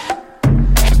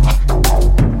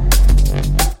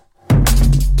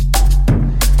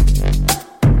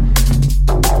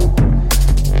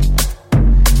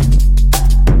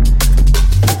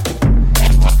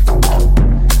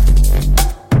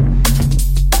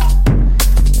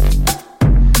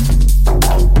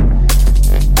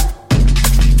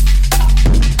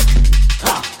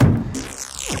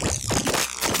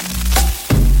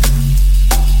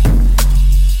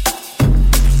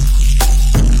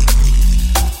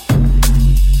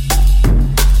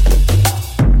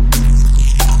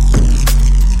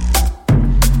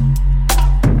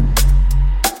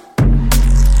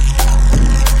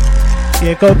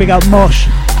 gotta big up Mosh.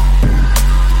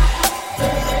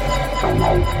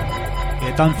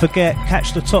 Yeah, don't forget,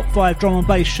 catch the Top 5 Drum and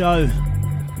Bass show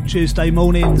Tuesday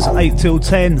mornings 8 till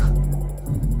 10.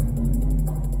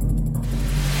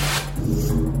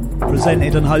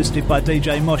 Presented and hosted by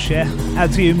DJ Mosh, yeah?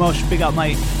 Out to you, Mosh, big up,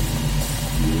 mate.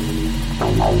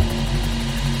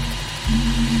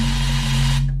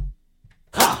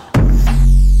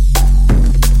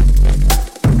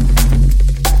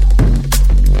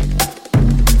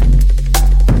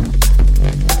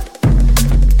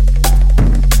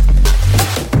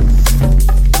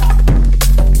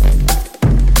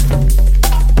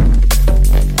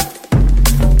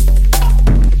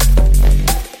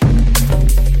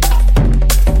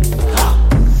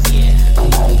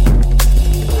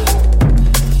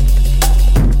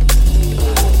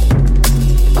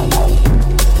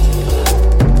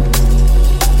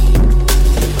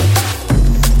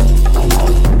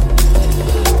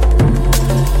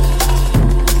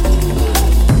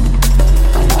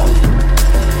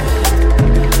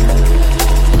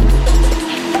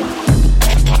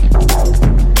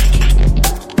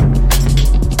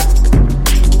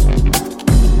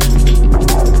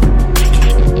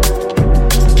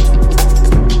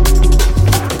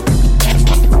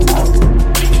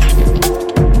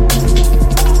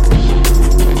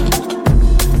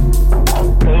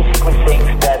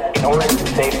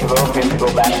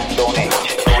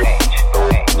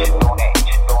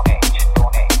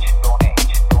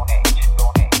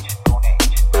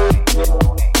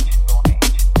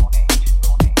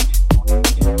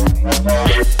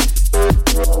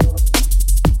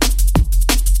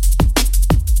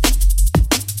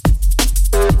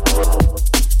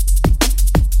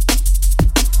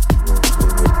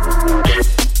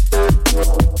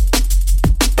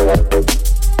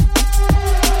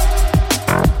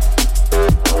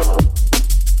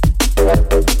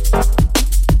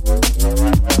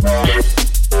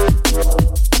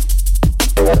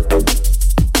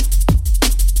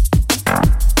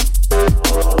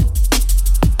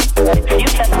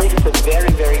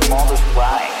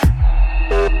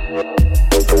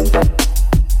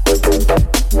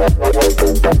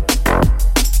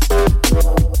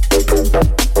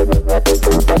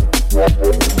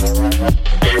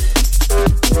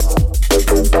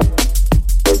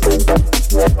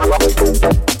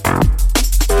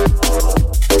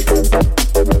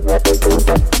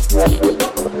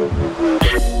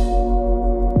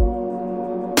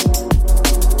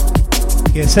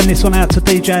 Send this one out to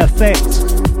DJ Effect,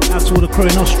 out to all the crew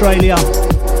in Australia.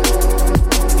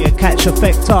 Yeah, catch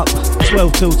Effect up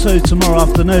 12 till 2 tomorrow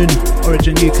afternoon,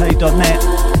 originuk.net.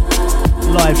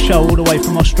 Live show all the way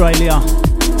from Australia.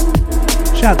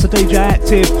 Shout to DJ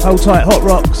Active, hold tight Hot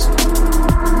Rocks.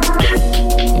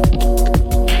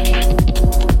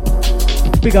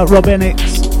 Big up Rob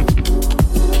Enix.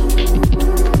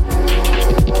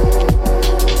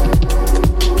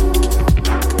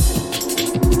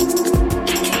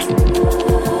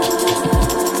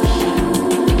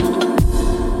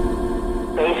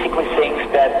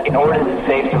 In order to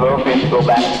save the world, we have to go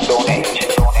back to Stone Age.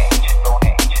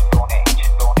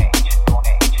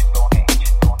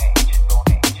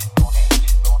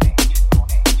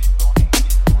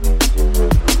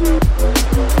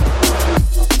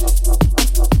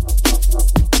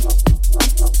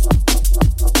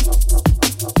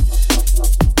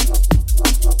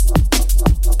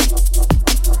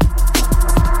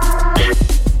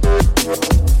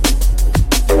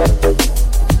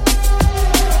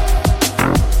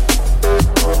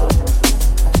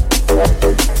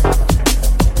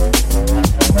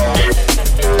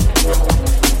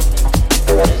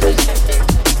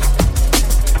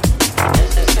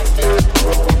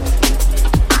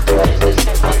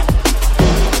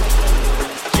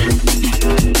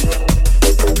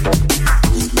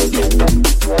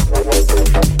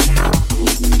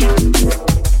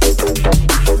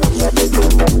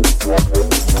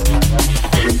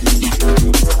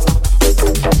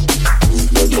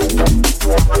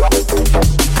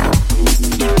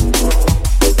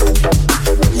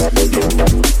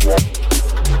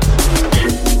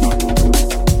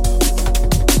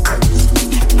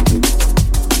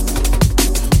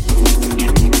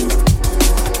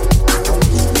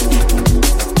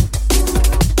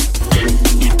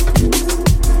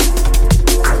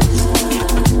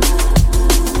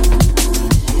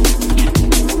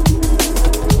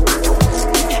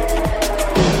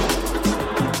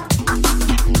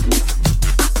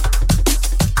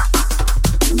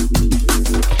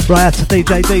 Right out to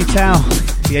DJ Detail.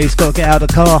 Yeah, he's got to get out of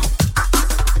the car.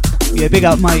 Yeah, big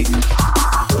up, mate.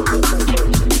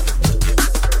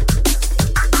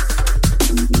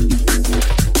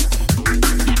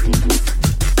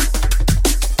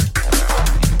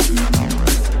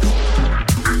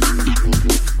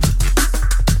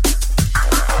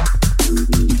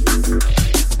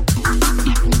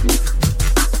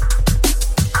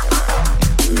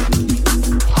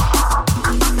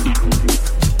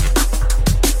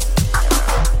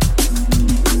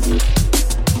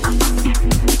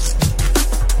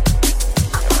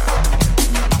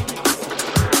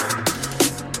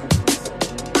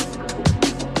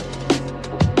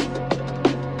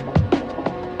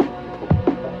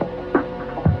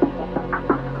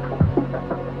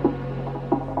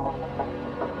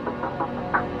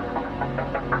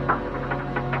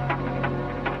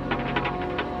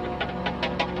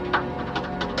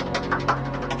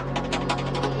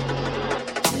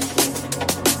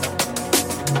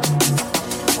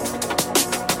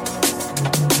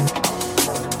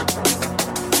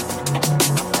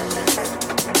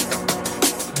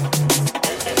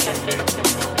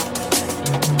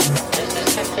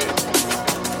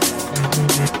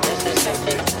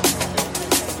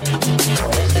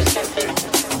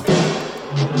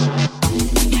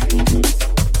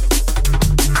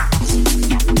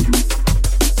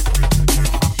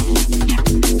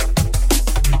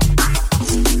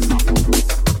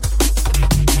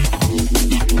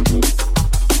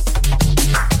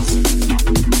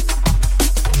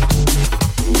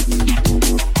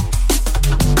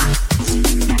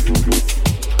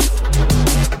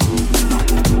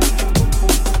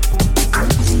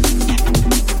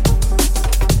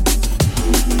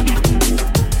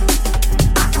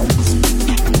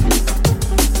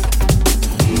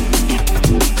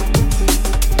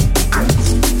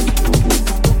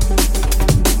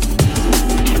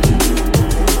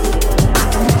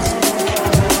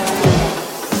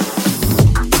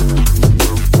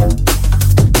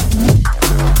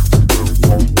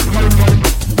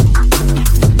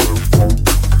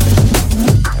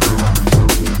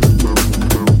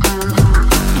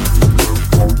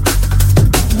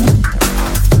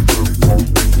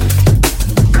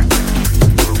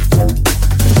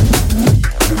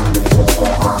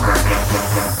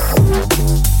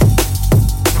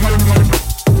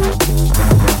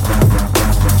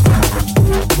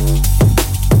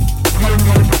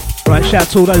 Right, shout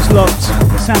to all those locked.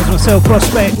 Sounds myself,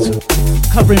 Prospect,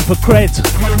 covering for Cred.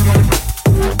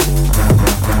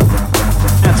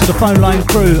 Out to the phone line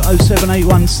crew,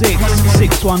 07816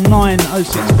 619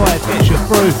 065, gets you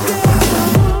through.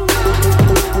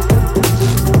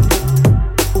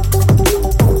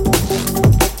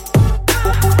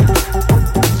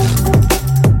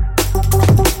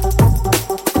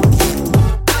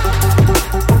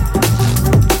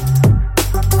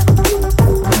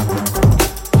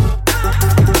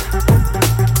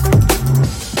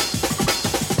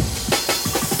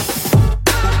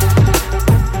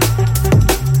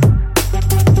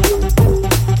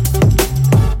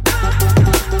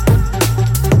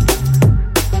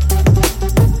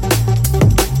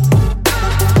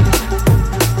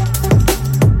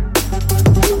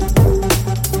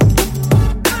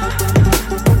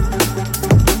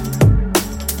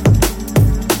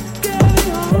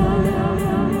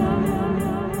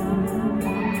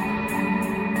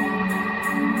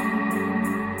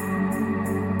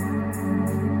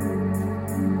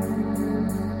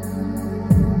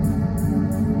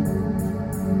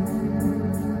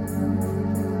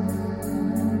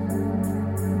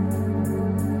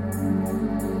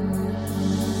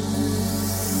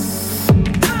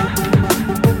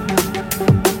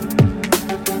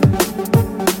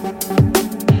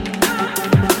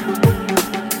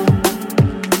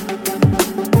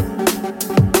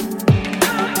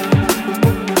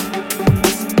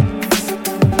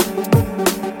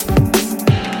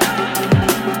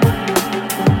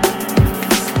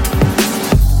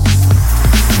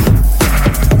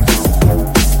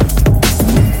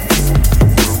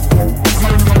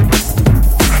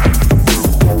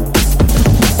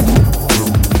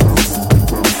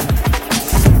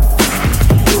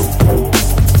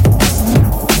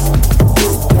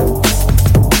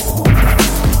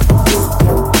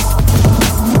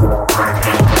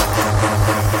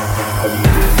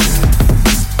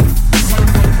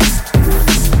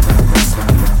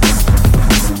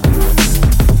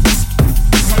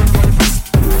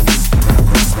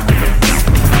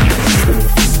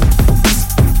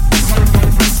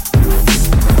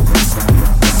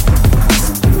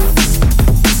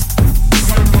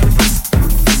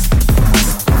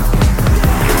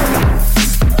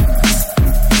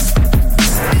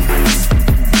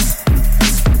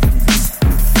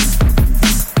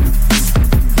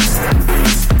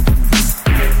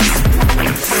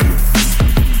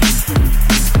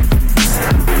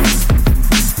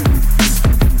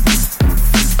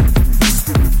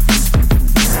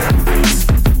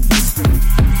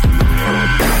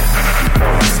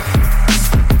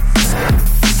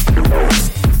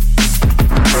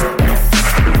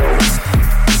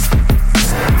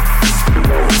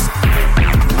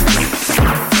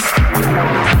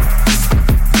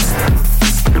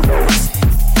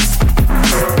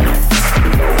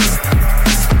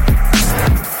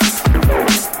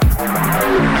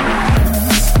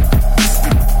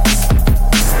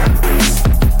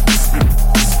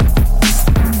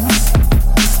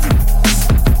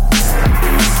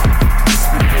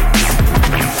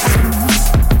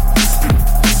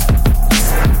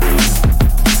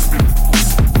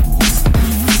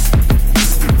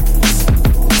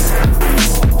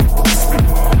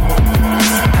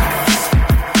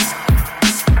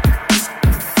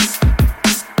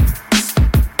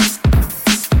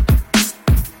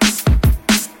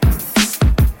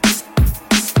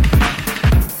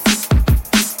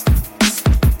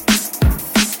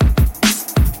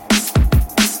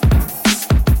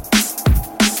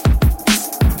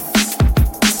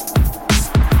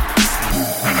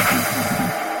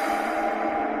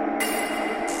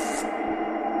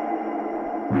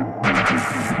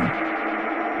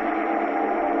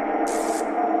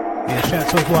 Shout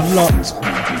to everyone locked.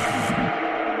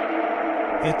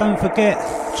 Yeah, don't forget,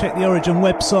 check the Origin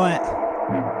website.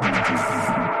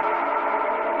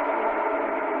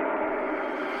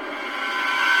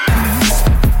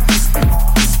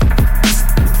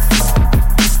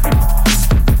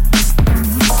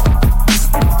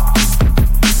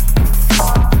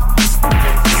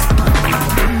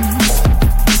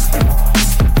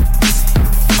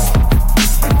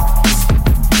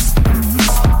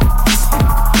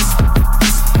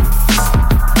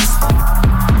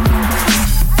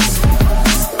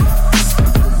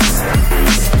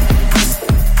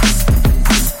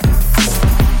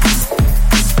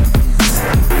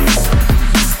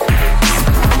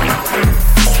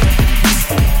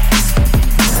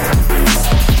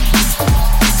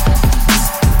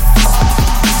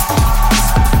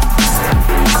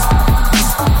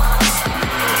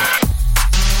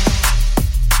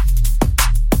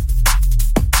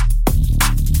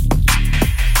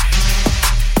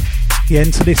 the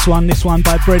end to this one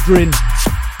by Brethren.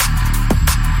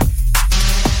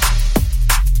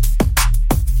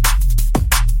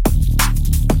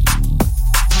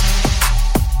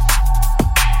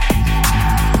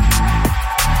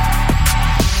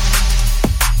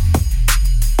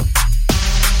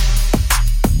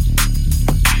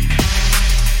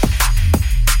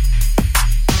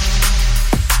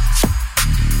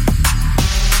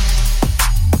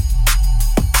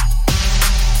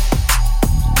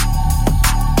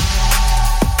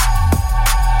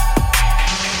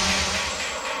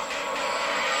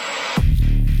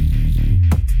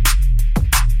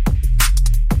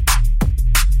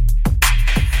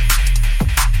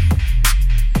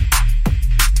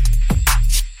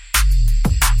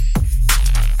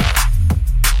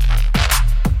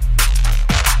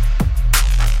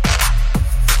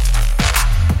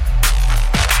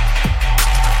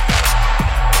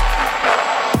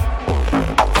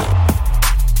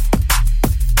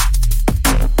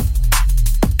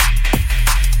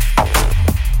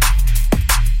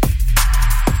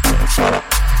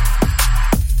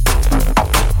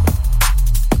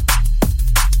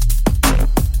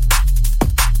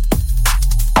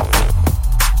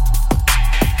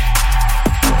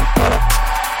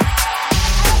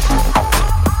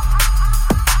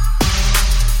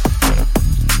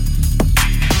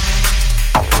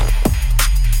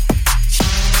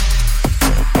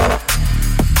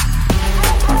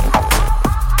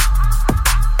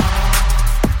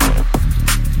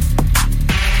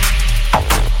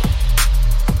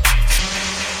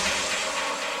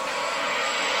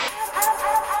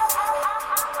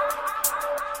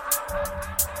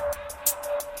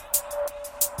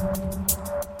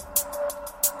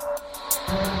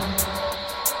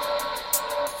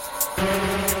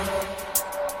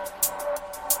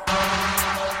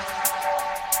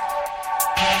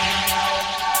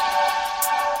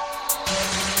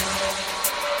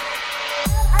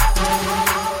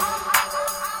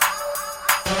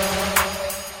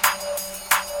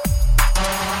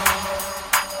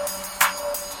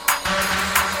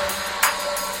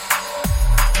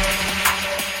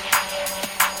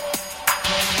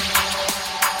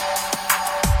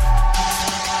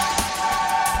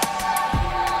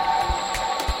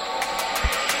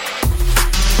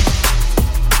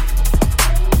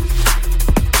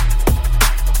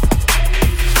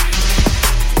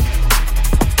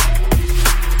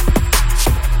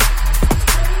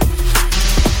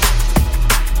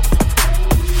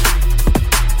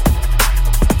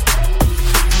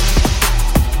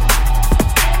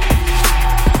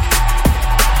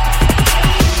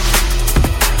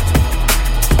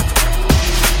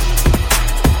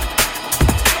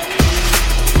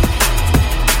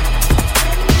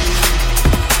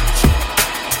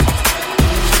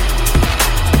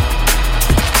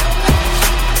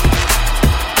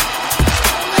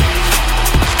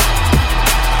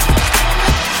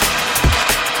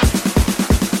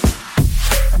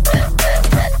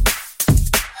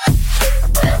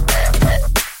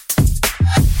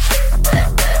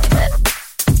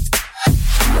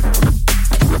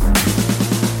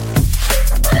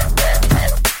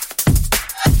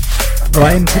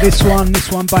 Right into this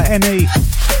one by Emmy,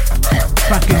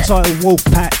 track entitled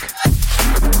Wolfpack.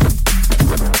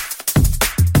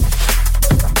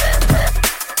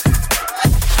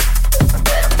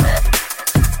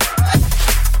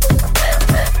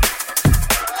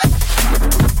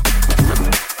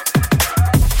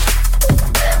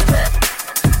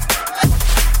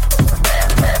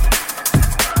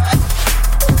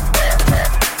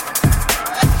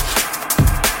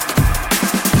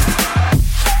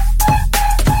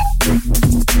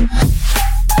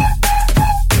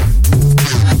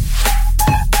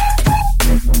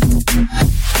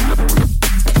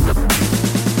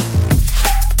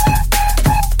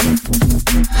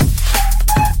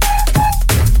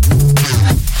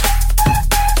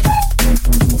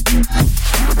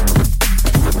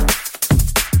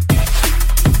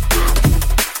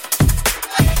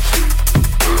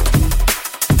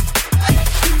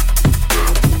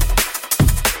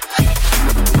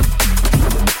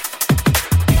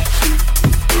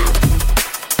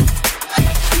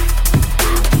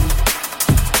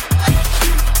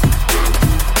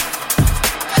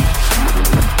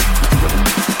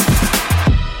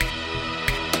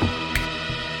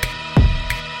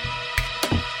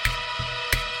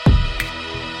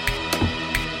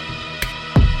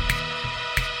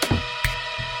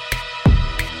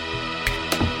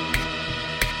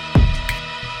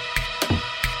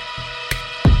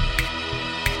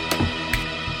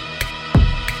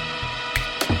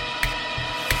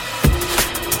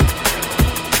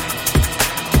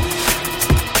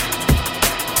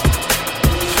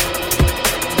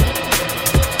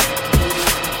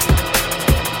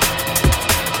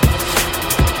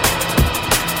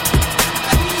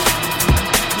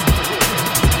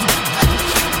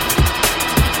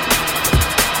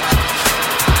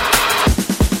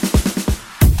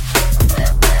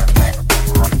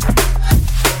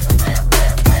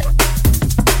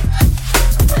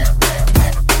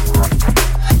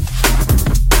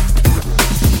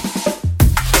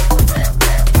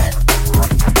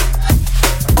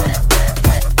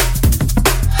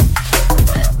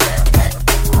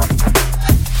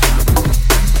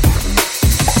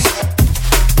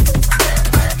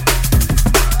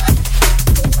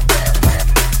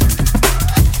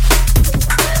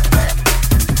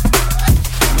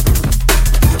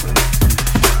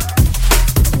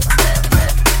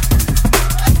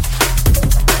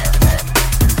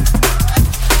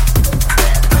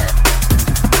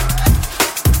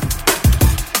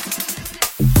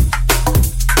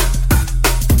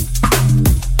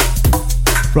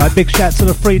 Right, big shout to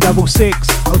the 366,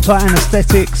 Hold Tight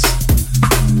Anesthetics.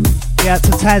 Yeah, out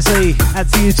to Tazzy, out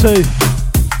to you too.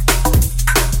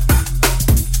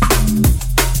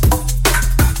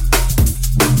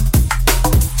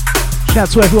 Shout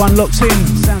to everyone locked in.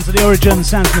 Sounds of the Origin,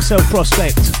 sounds myself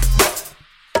Prospect.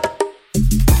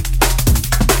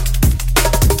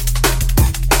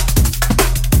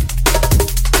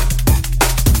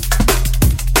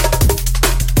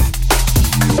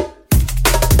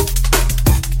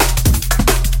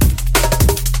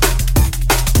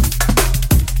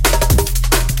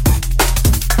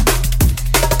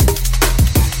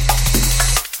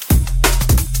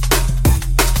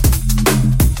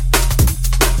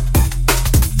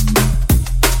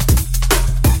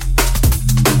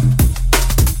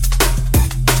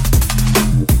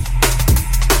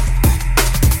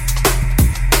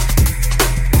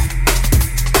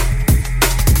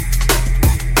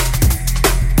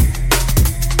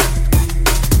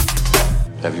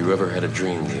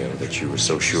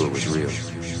 So sure was real.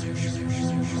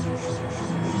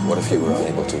 What if you were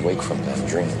unable to wake from that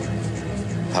dream?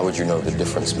 How would you know the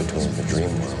difference between the dream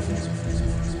world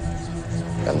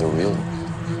and the real world?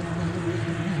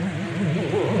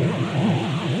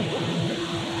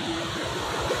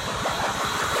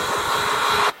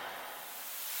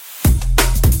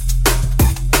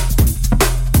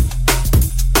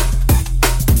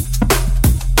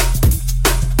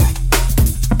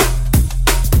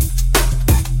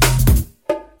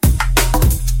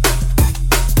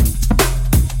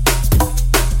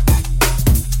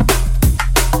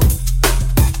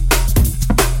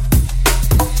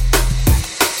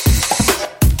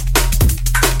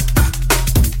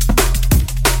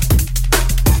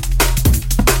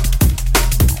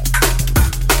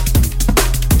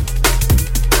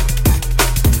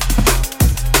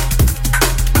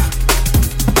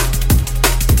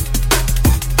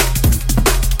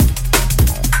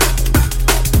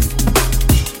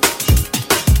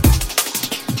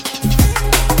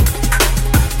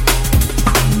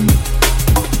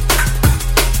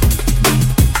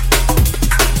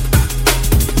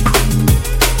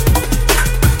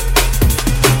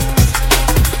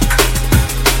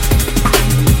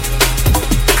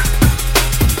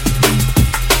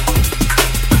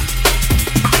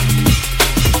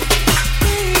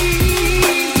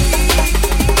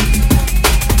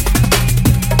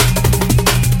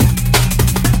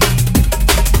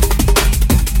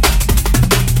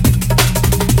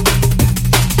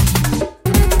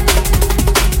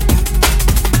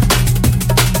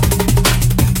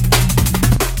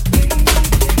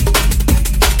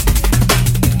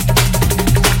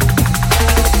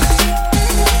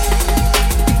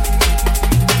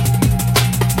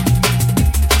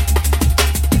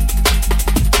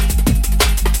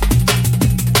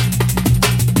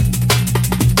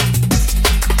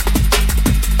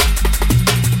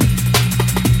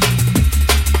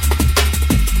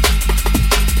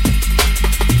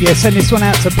 Yeah, send this one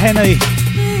out to Penny.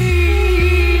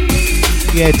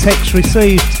 Yeah, text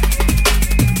received.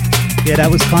 Yeah, that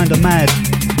was kind of mad.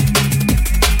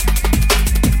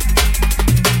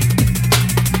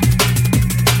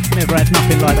 Never had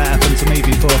nothing like that happen to me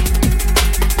before.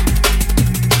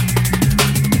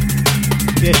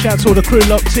 Yeah, shout to all the crew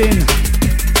locked in.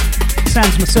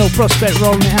 Sounds myself, Prospect,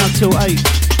 rolling it out till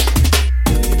 8.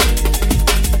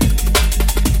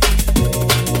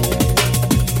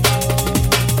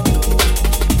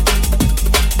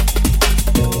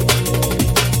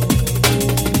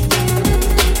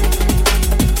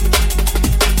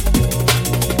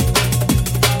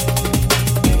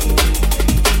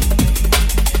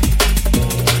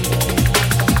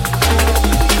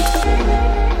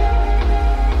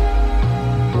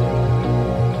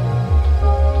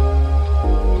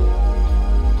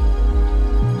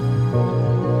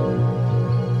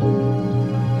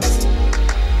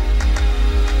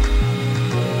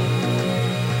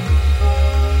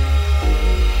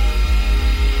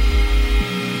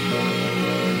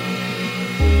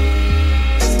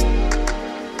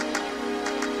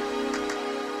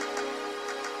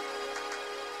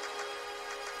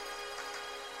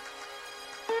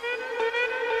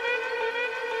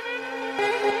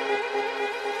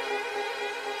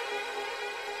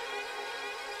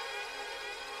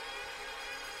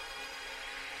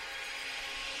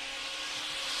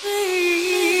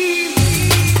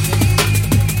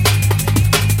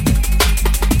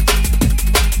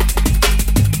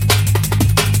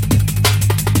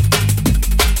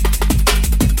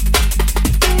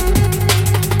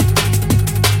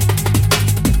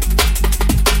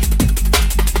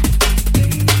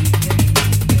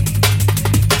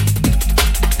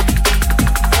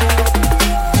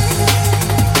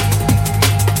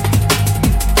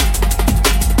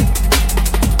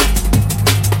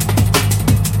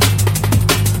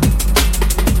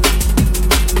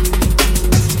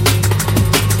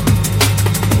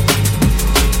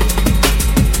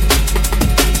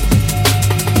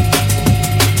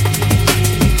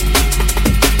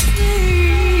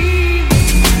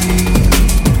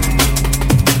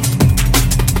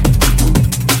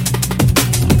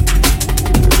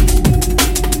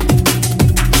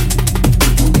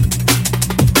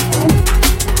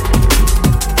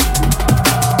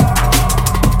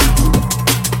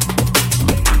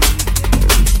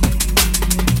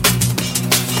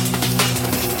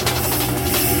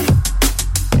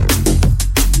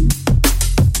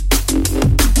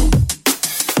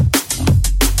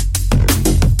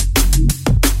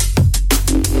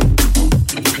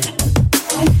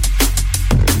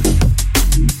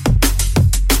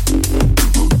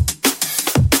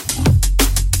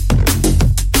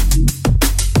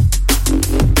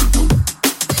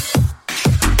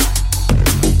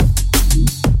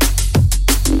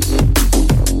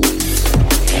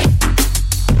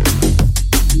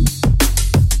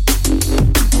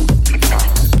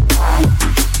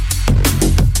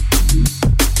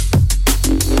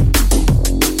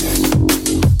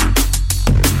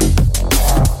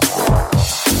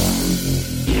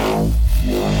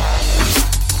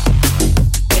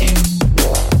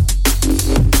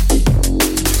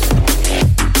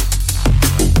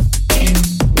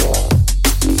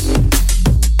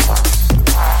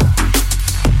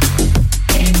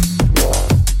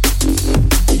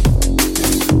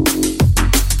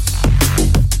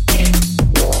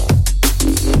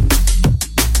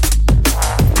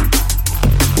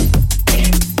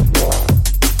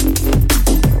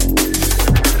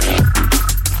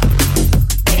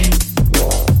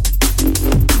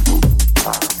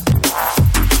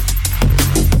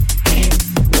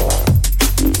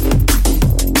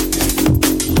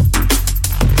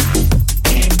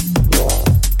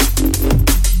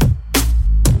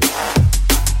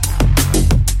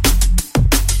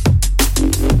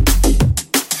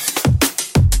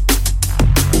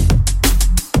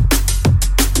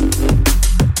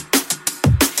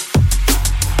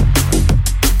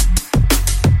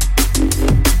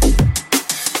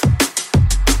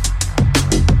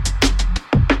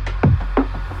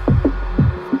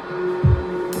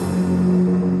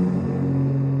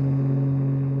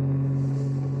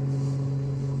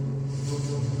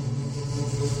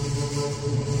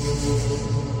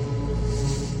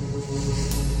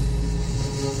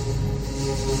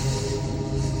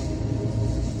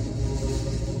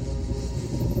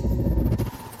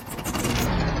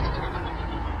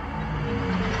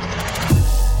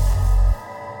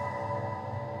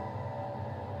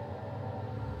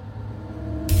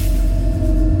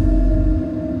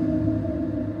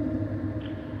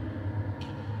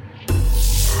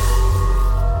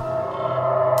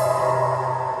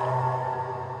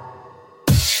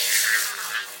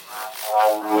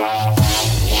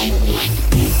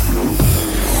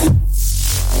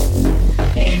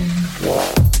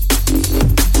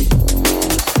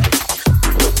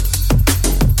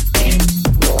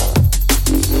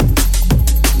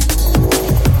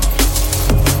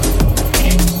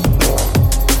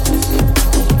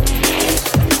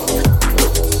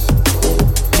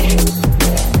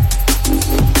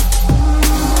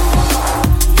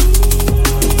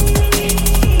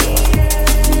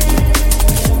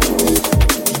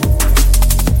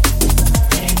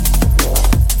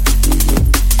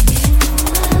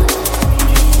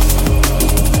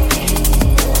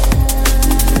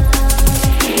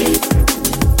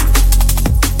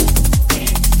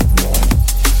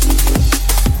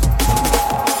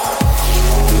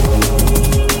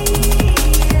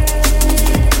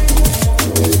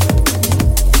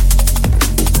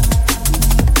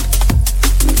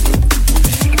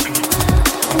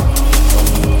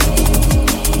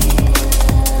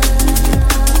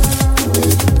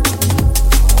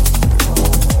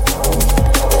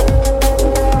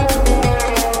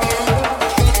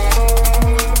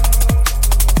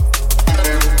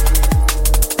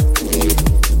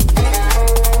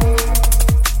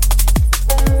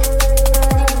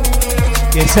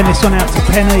 Send this one out to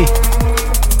Penny.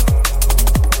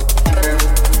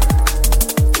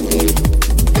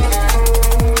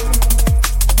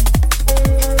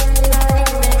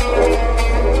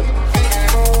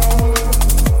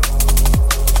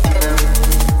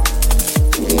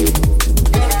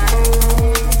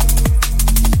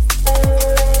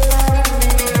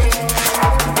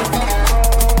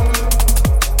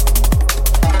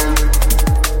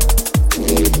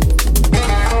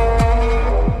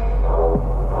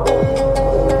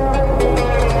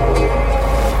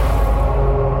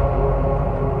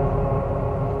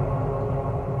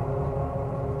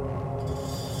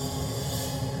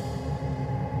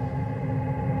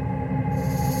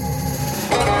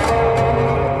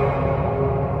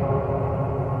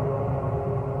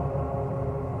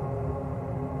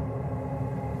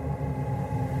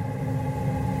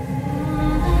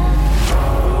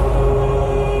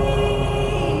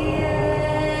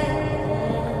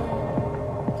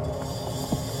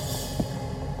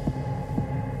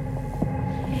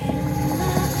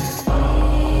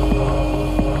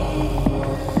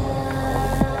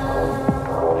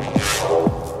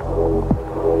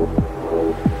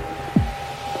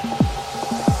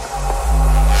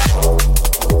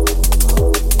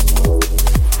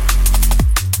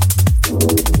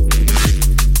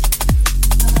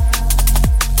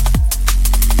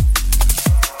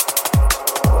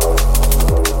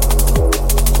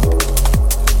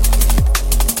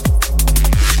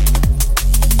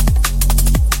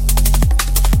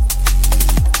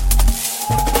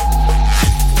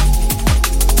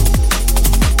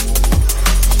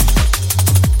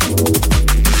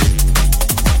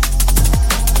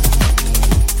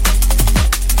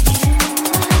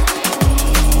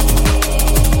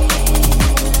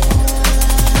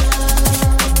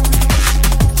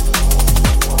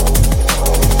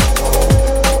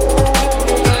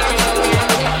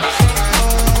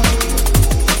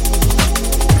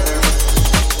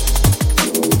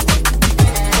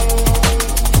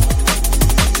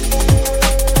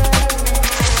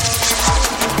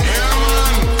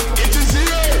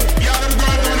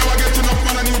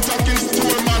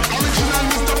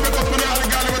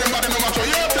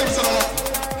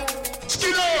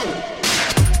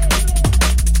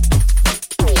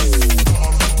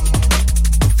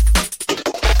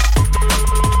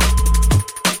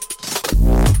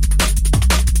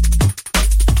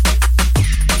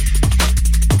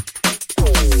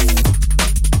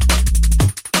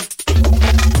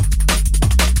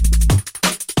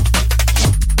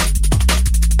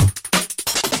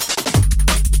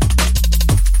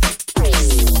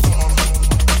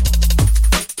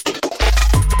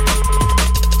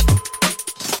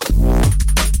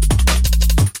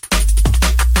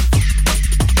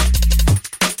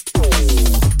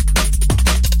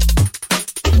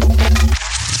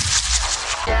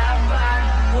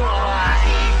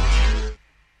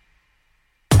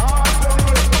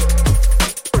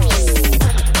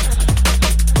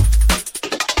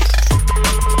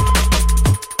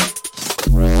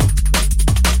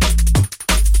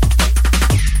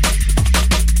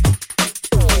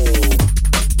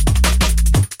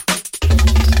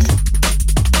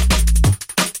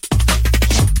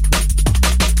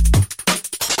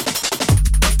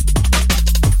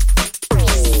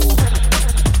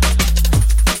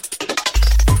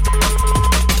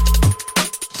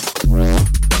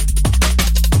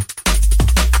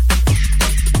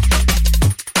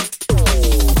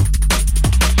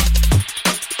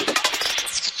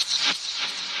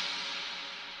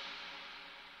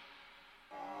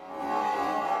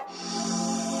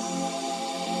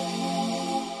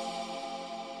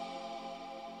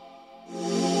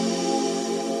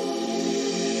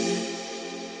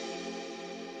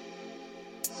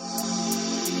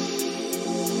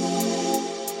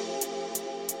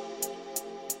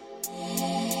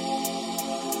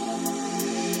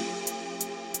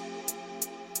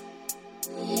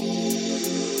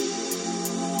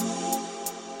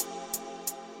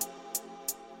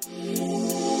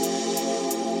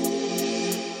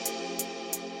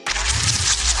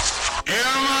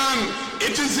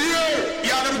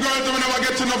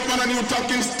 man and you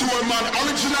talking store man.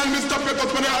 Original Mr.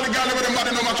 Peppers when all the girl with them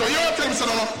body no matter. You tell me so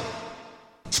no.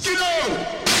 Skin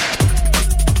out.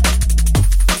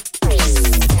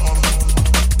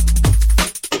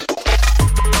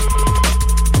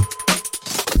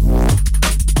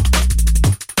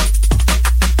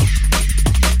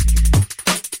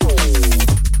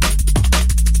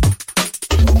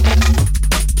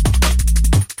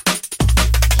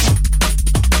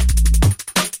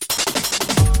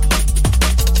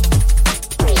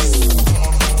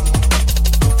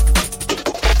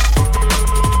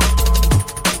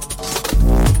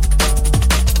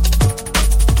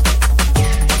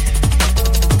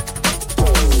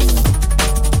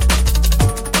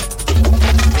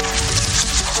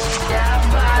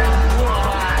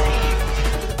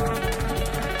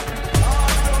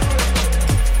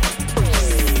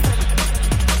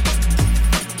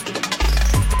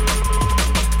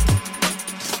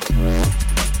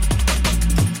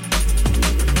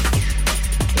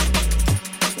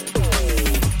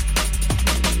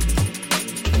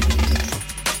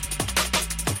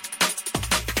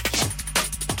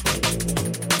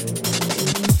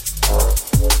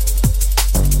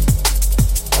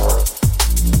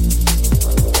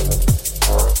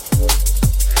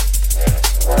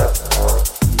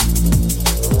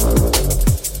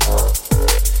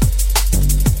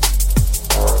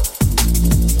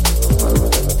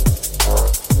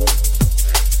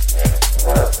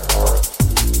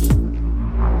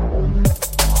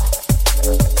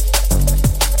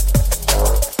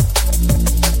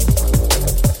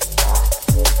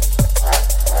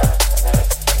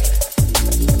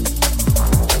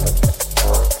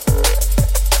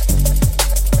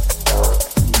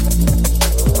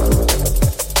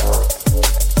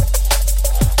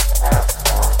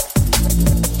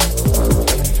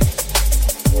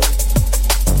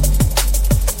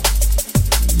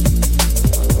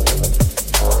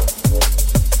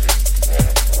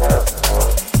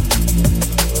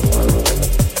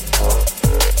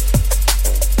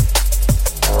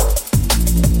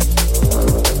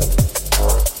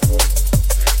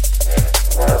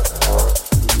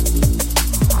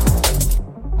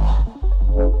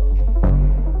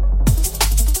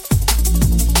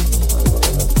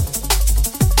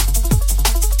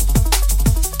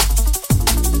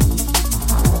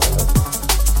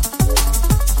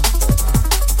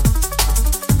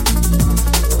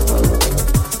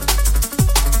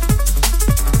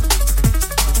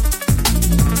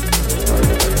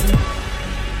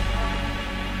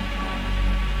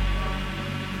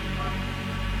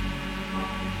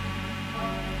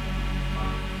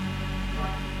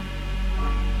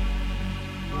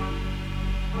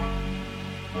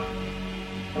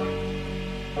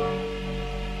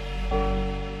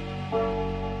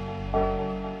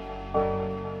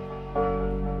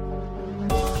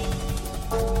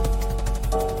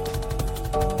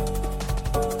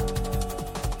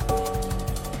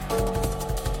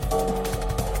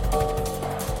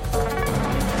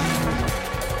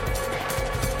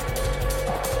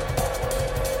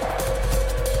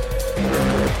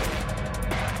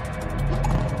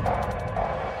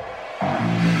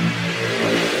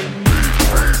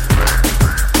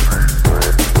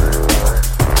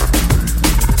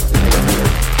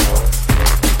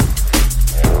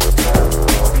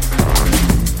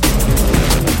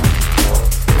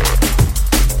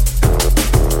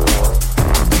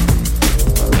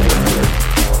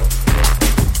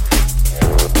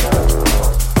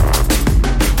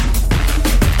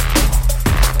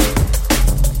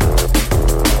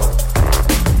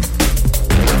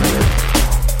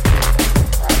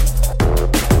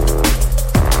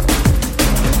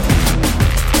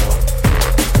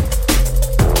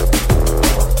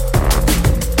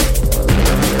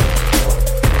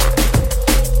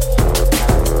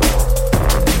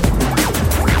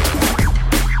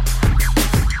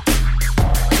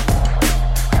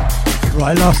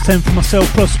 Last 10 for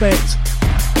myself, Prospect,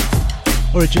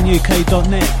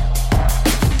 originuk.net.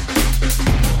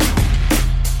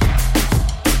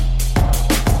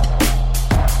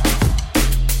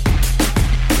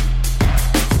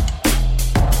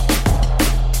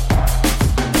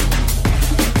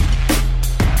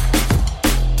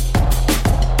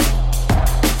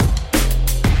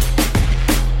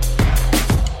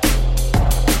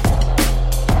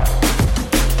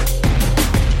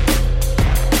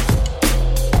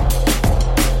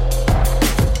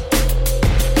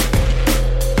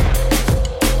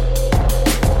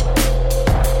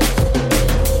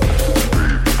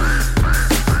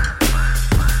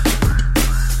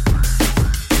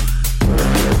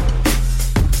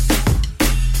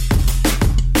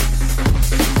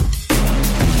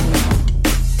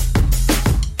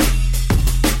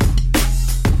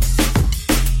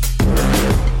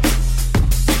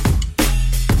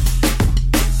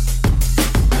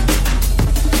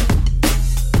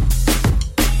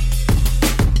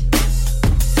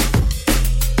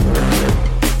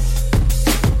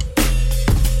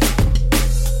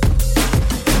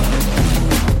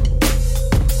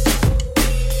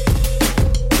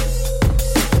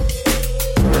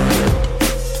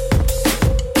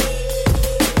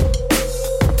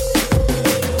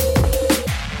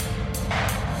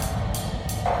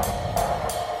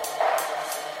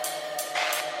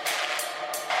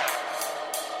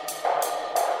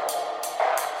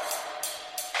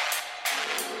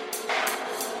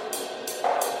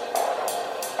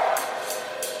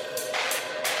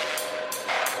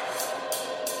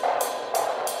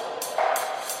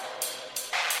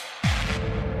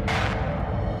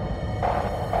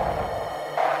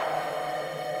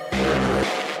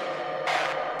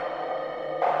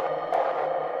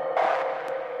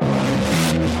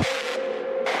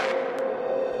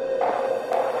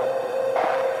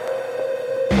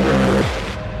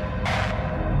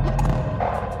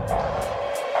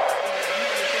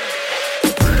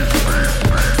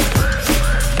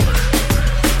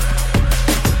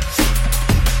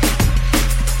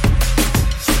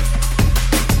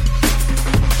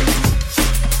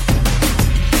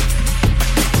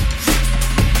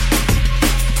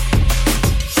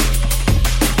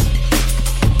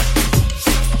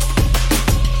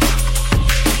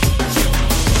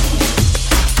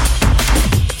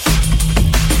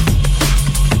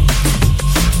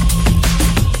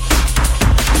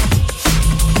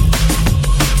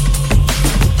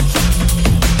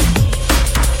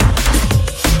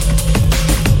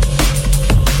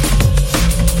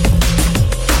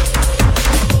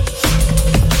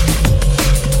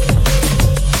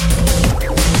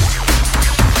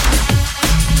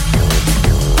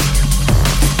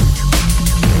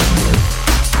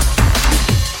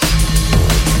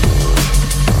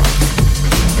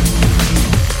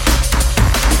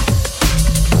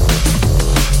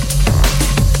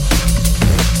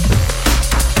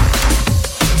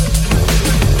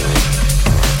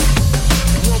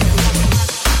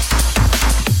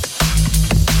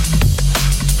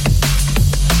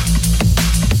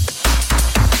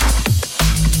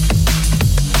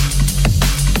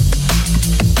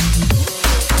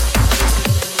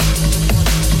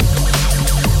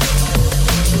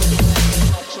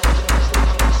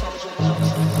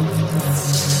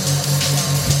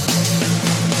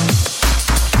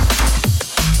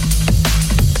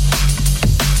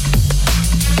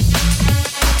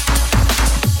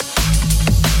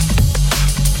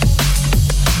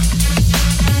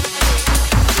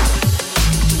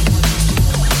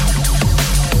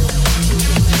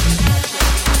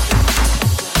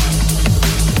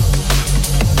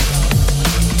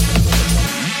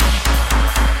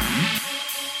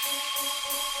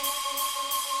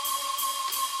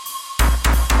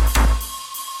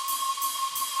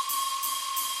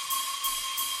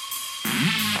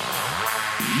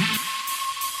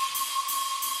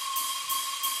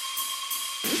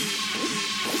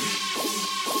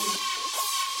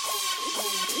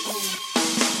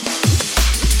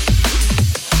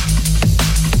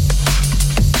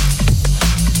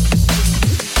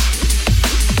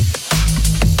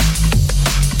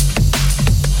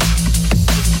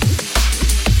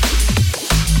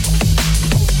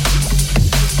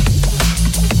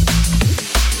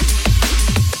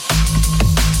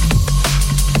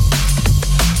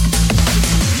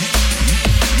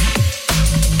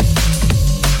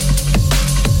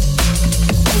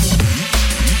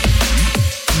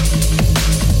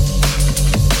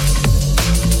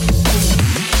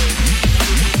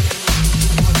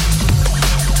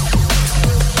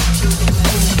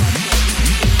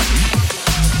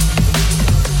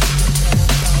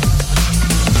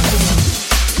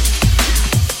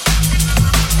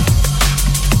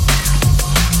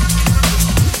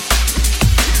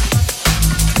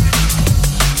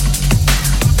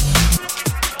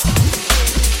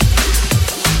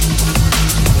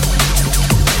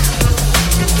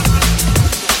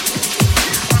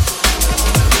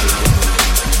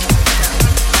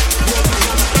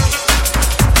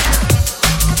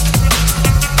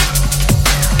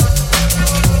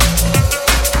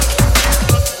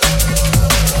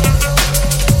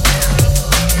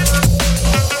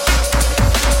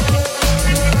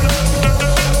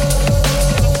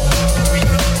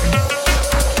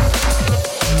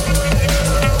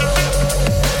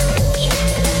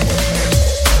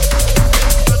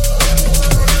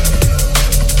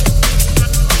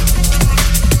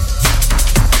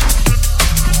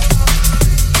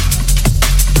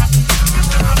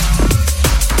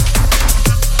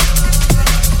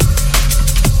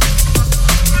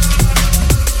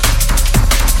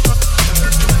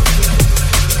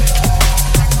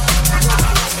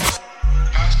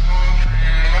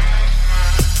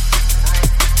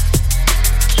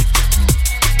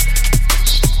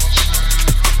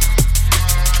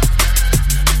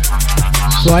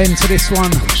 Right into this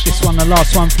one, the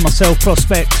last one for myself,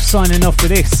 Prospect, signing off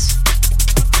with this.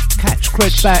 Catch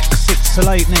Cred back 6 till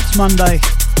 8 next Monday.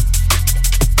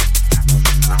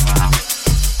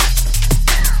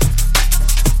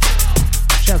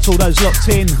 Shout out to all those locked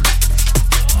in.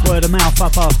 Word of mouth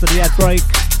up after the ad break.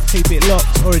 Keep it locked,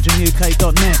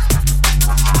 originuk.net.